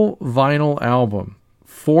double vinyl album,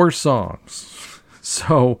 4 songs.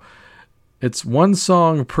 So it's 1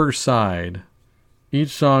 song per side. Each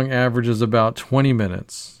song averages about 20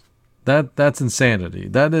 minutes. That's insanity.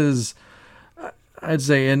 That is, I'd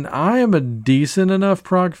say, and I am a decent enough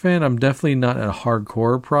prog fan. I'm definitely not a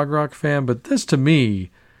hardcore prog rock fan, but this to me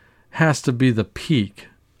has to be the peak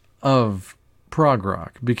of prog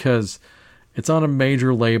rock because it's on a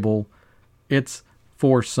major label. It's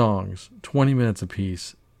 4 songs, 20 minutes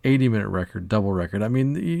apiece, 80-minute record, double record. I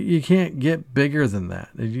mean, you can't get bigger than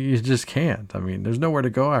that. You just can't. I mean, there's nowhere to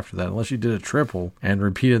go after that unless you did a triple and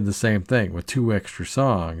repeated the same thing with 2 extra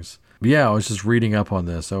songs. But yeah, I was just reading up on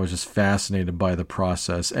this. I was just fascinated by the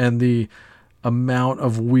process and the amount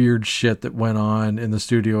of weird shit that went on in the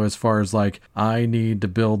studio as far as like, I need to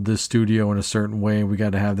build this studio in a certain way. We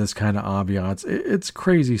got to have this kind of ambiance. It's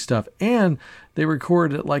crazy stuff. And they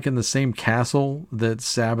recorded it like in the same castle that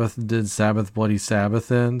Sabbath did Sabbath Bloody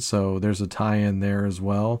Sabbath in. So there's a tie-in there as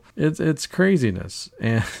well. It's craziness.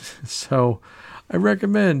 And so I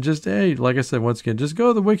recommend just, hey, like I said, once again, just go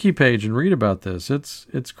to the wiki page and read about this.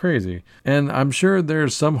 It's crazy. And I'm sure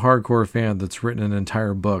there's some hardcore fan that's written an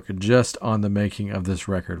entire book just on the making of this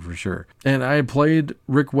record for sure. And I played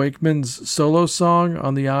Rick Wakeman's solo song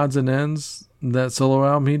on the Odds and Ends, that solo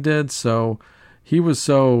album he did. So he was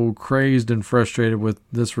so crazed and frustrated with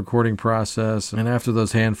this recording process and after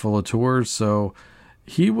those handful of tours. So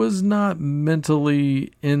he was not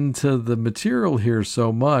mentally into the material here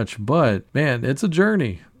so much, but man, it's a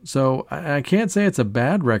journey. So I can't say it's a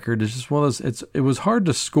bad record. It's just one of those, it was hard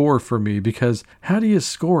to score for me because how do you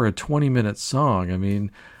score a 20-minute song? I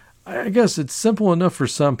mean, I guess it's simple enough for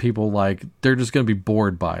some people, like they're just going to be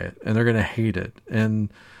bored by it and they're going to hate it.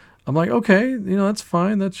 And I'm like, okay, that's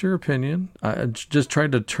fine. That's your opinion. I just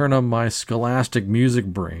tried to turn on my scholastic music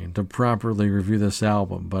brain to properly review this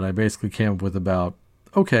album, but I basically came up with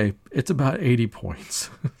it's about 80 points.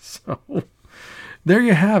 So there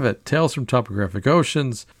you have it. Tales from Topographic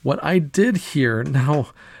Oceans. What I did here, now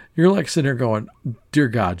you're like sitting there going, dear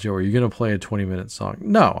God, Joe, are you going to play a 20-minute song?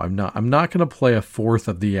 No, I'm not. I'm not going to play a fourth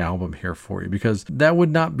of the album here for you because that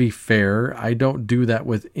would not be fair. I don't do that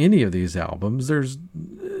with any of these albums.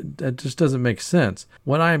 That just doesn't make sense.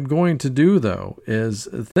 What I'm going to do, though, is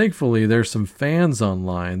thankfully there's some fans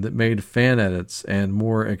online that made fan edits and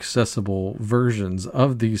more accessible versions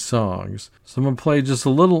of these songs. So I'm going to play just a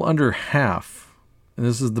little under half. And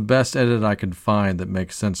this is the best edit I could find that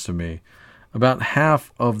makes sense to me. About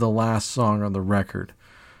half of the last song on the record.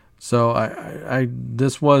 So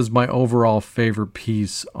this was my overall favorite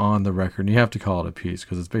piece on the record. And you have to call it a piece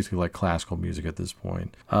because it's basically like classical music at this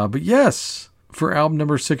point. But yes, for album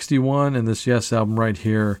number 61 and this Yes album right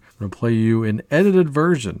here, I'm going to play you an edited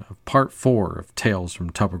version of part 4 of Tales from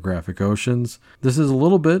Topographic Oceans. This is a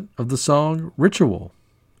little bit of the song Ritual.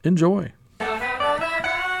 Enjoy.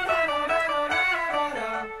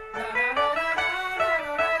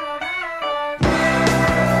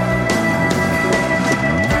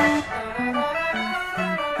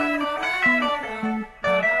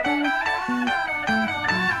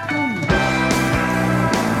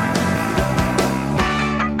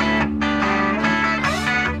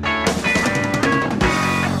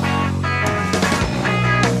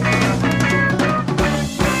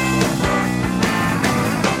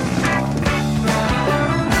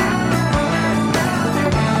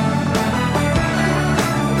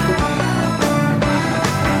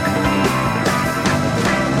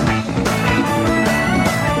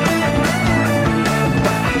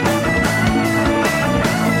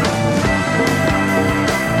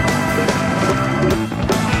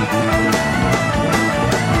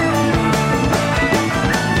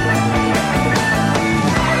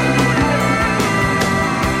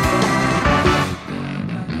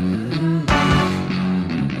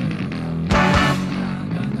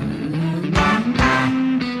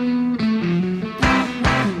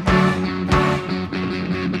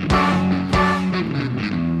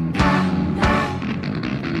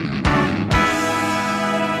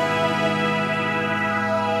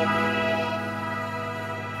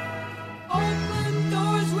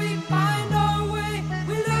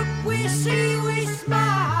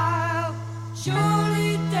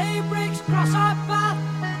 cross our path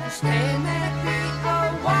and stay maybe a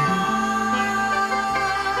while.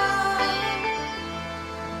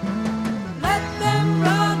 Let them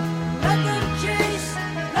run, let them chase,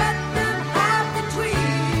 let them have the tweet.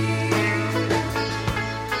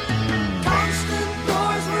 Constant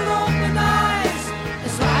doors with open eyes,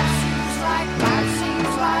 as life seems like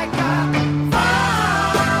a fight,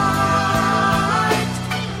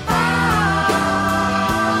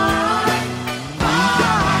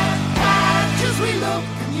 as we look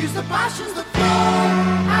and use the passions that flow.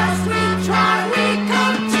 As we try, we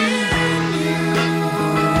continue.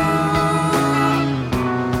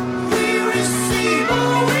 We receive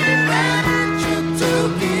or we venture to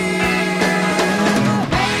give.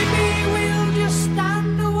 Maybe we'll just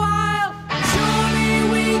stand a while. Surely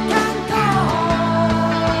we can go.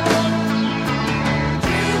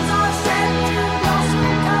 Dreams are set to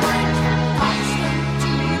blossom courage, constant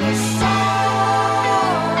to the soul.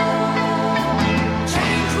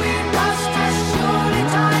 Change we must as surely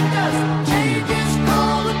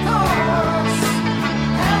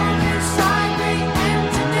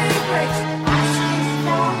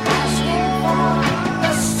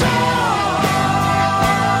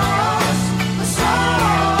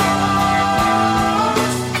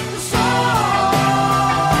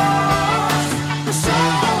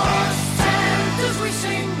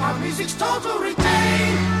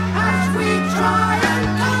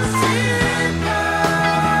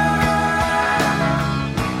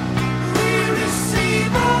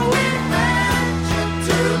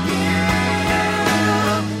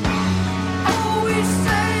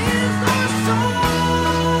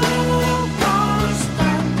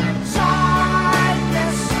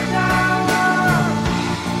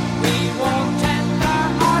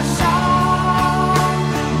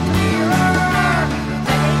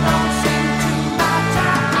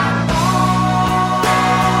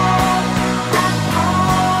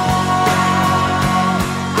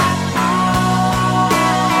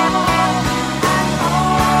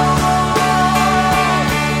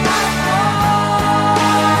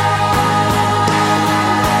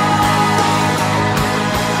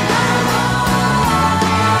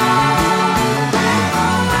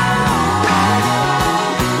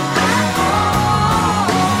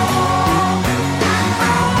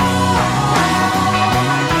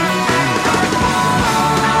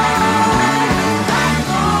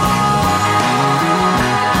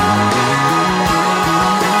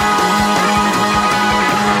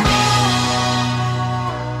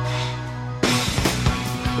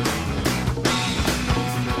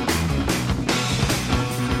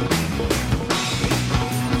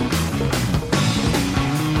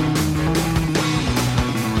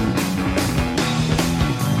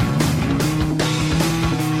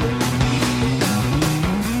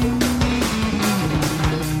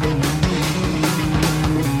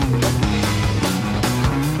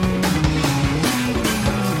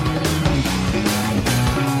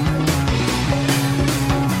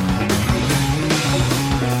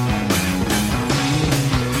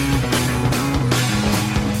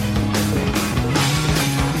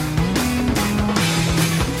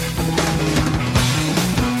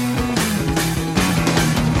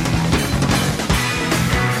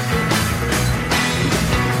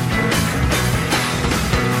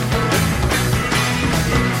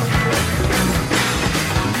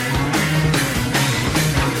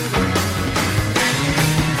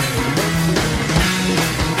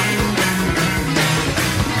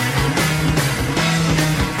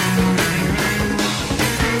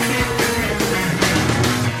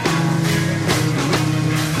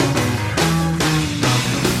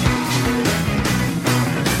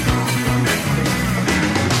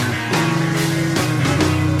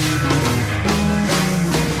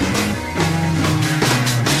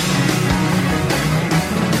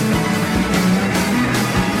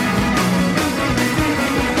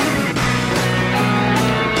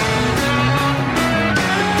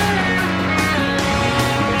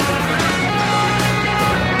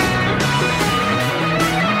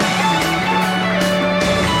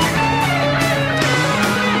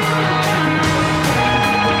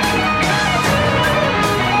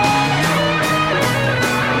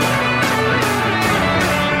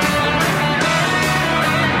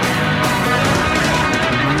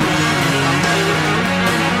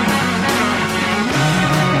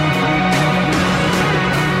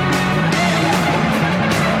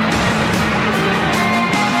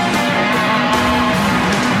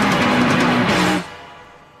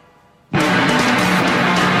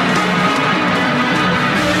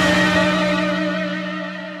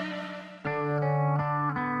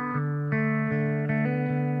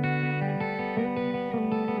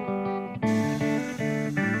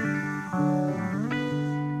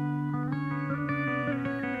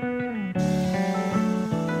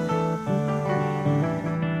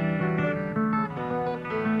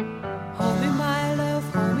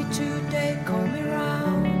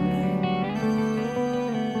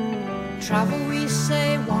Travel we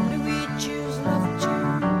say, wander we choose, love to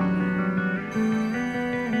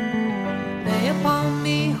lay upon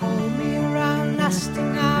me, hold me around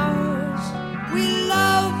lasting hours. We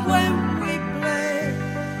love when we play,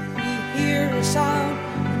 we hear a sound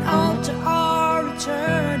and alter our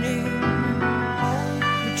returning.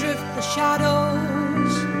 We drift the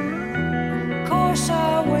shadows, course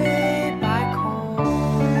our way back home.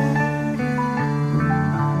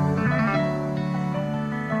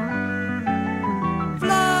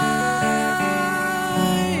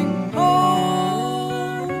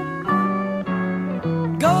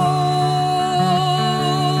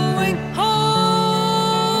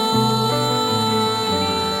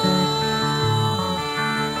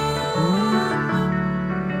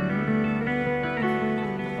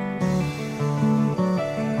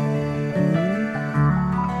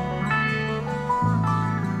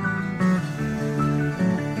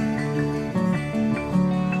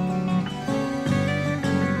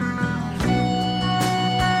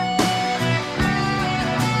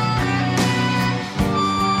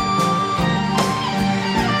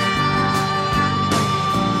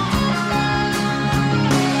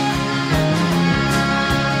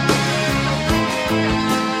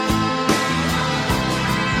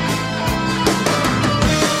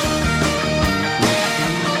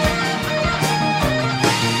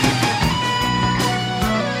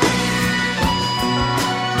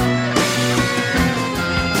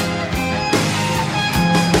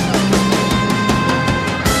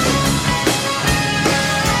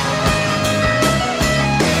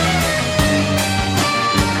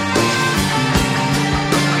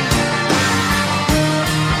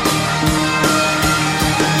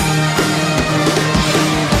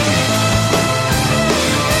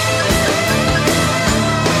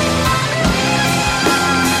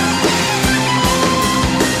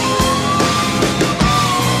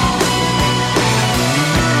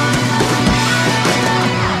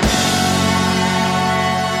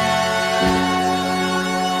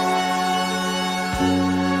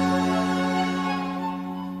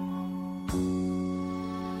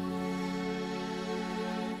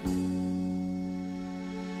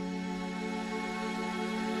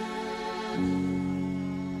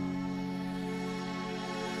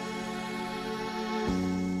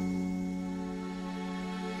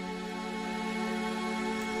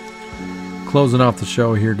 Closing off the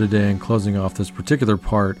show here today and closing off this particular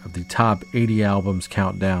part of the top 80 albums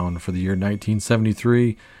countdown for the year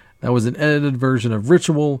 1973. That was an edited version of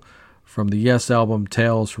Ritual from the Yes album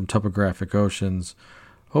Tales from Topographic Oceans.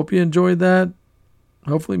 Hope you enjoyed that.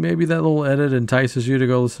 Hopefully maybe that little edit entices you to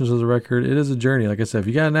go listen to the record. It is a journey. Like I said, if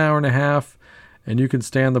you got an hour and a half and you can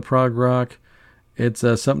stand the prog rock, it's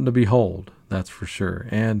something to behold, that's for sure.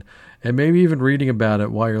 And maybe even reading about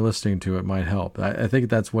it while you're listening to it might help. I think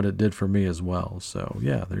that's what it did for me as well. So,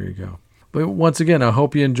 yeah, there you go. But once again, I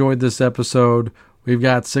hope you enjoyed this episode. We've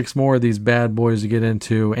got 6 more of these bad boys to get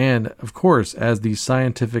into. And, of course, as the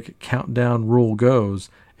scientific countdown rule goes,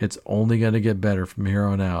 it's only going to get better from here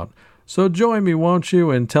on out. So join me, won't you,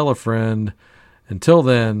 and tell a friend. Until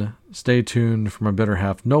then, stay tuned for my better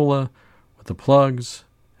half, Nola, with the plugs,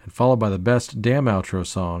 and followed by the best damn outro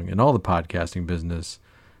song in all the podcasting business.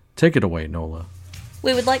 Take it away, Nola.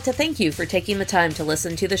 We would like to thank you for taking the time to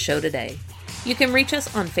listen to the show today. You can reach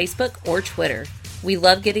us on Facebook or Twitter. We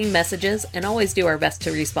love getting messages and always do our best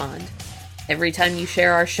to respond. Every time you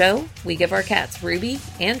share our show, we give our cats Ruby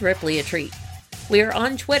and Ripley a treat. We are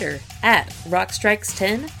on Twitter at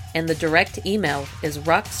rockstrikes10, and the direct email is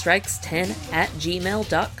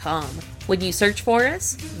rockstrikes10@gmail.com. When you search for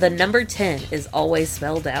us, the number 10 is always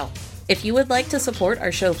spelled out. If you would like to support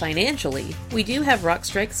our show financially, we do have Rock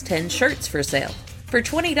Strikes 10 shirts for sale. For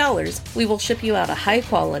 $20, we will ship you out a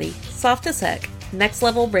high-quality, soft-as-heck,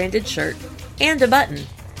 next-level branded shirt and a button.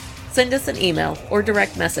 Send us an email or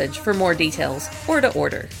direct message for more details or to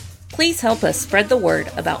order. Please help us spread the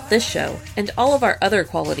word about this show and all of our other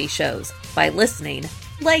quality shows by listening,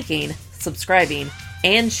 liking, subscribing,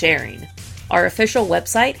 and sharing. Our official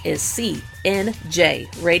website is cnjradio.com.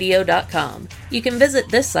 You can visit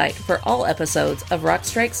this site for all episodes of Rock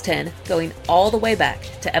Strikes 10 going all the way back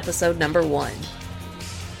to episode number 1.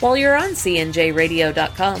 While you're on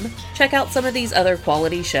cnjradio.com, check out some of these other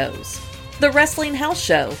quality shows. The Wrestling House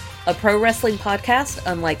Show, a pro wrestling podcast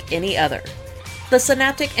unlike any other. The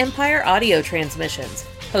Synaptic Empire audio transmissions,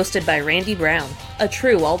 hosted by Randy Brown, a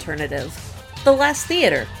true alternative. The Last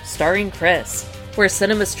Theater, starring Chris, where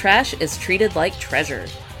cinema's trash is treated like treasure.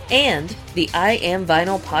 And the I Am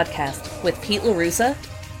Vinyl podcast with Pete LaRussa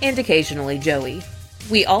and occasionally Joey.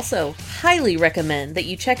 We also highly recommend that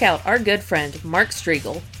you check out our good friend Mark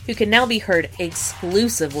Striegel, who can now be heard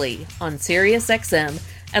exclusively on SiriusXM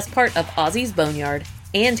as part of Ozzy's Boneyard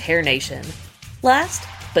and Hair Nation. Last,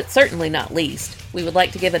 but certainly not least, we would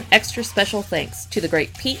like to give an extra special thanks to the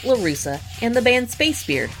great Pete LaRussa and the band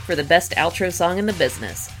Spacebeard for the best outro song in the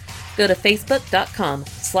business. Go to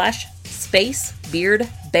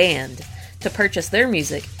facebook.com/SpaceBeardBand to purchase their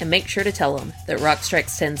music and make sure to tell them that Rock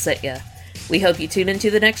Strikes 10 sent ya. We hope you tune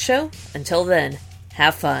into the next show. Until then,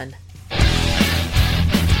 have fun.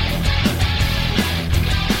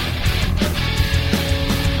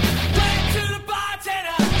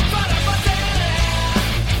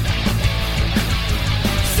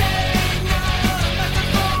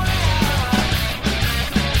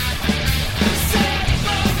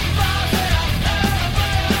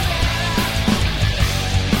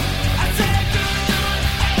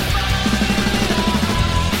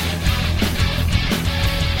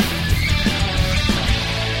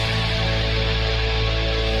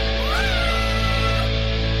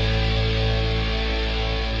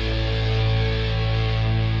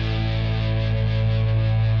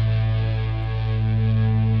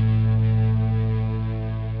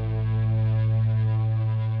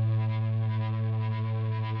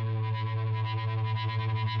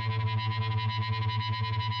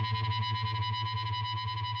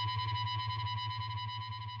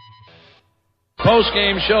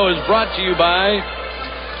 Post-game show is brought to you by...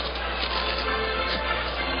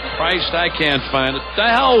 Christ, I can't find it. The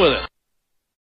hell with it.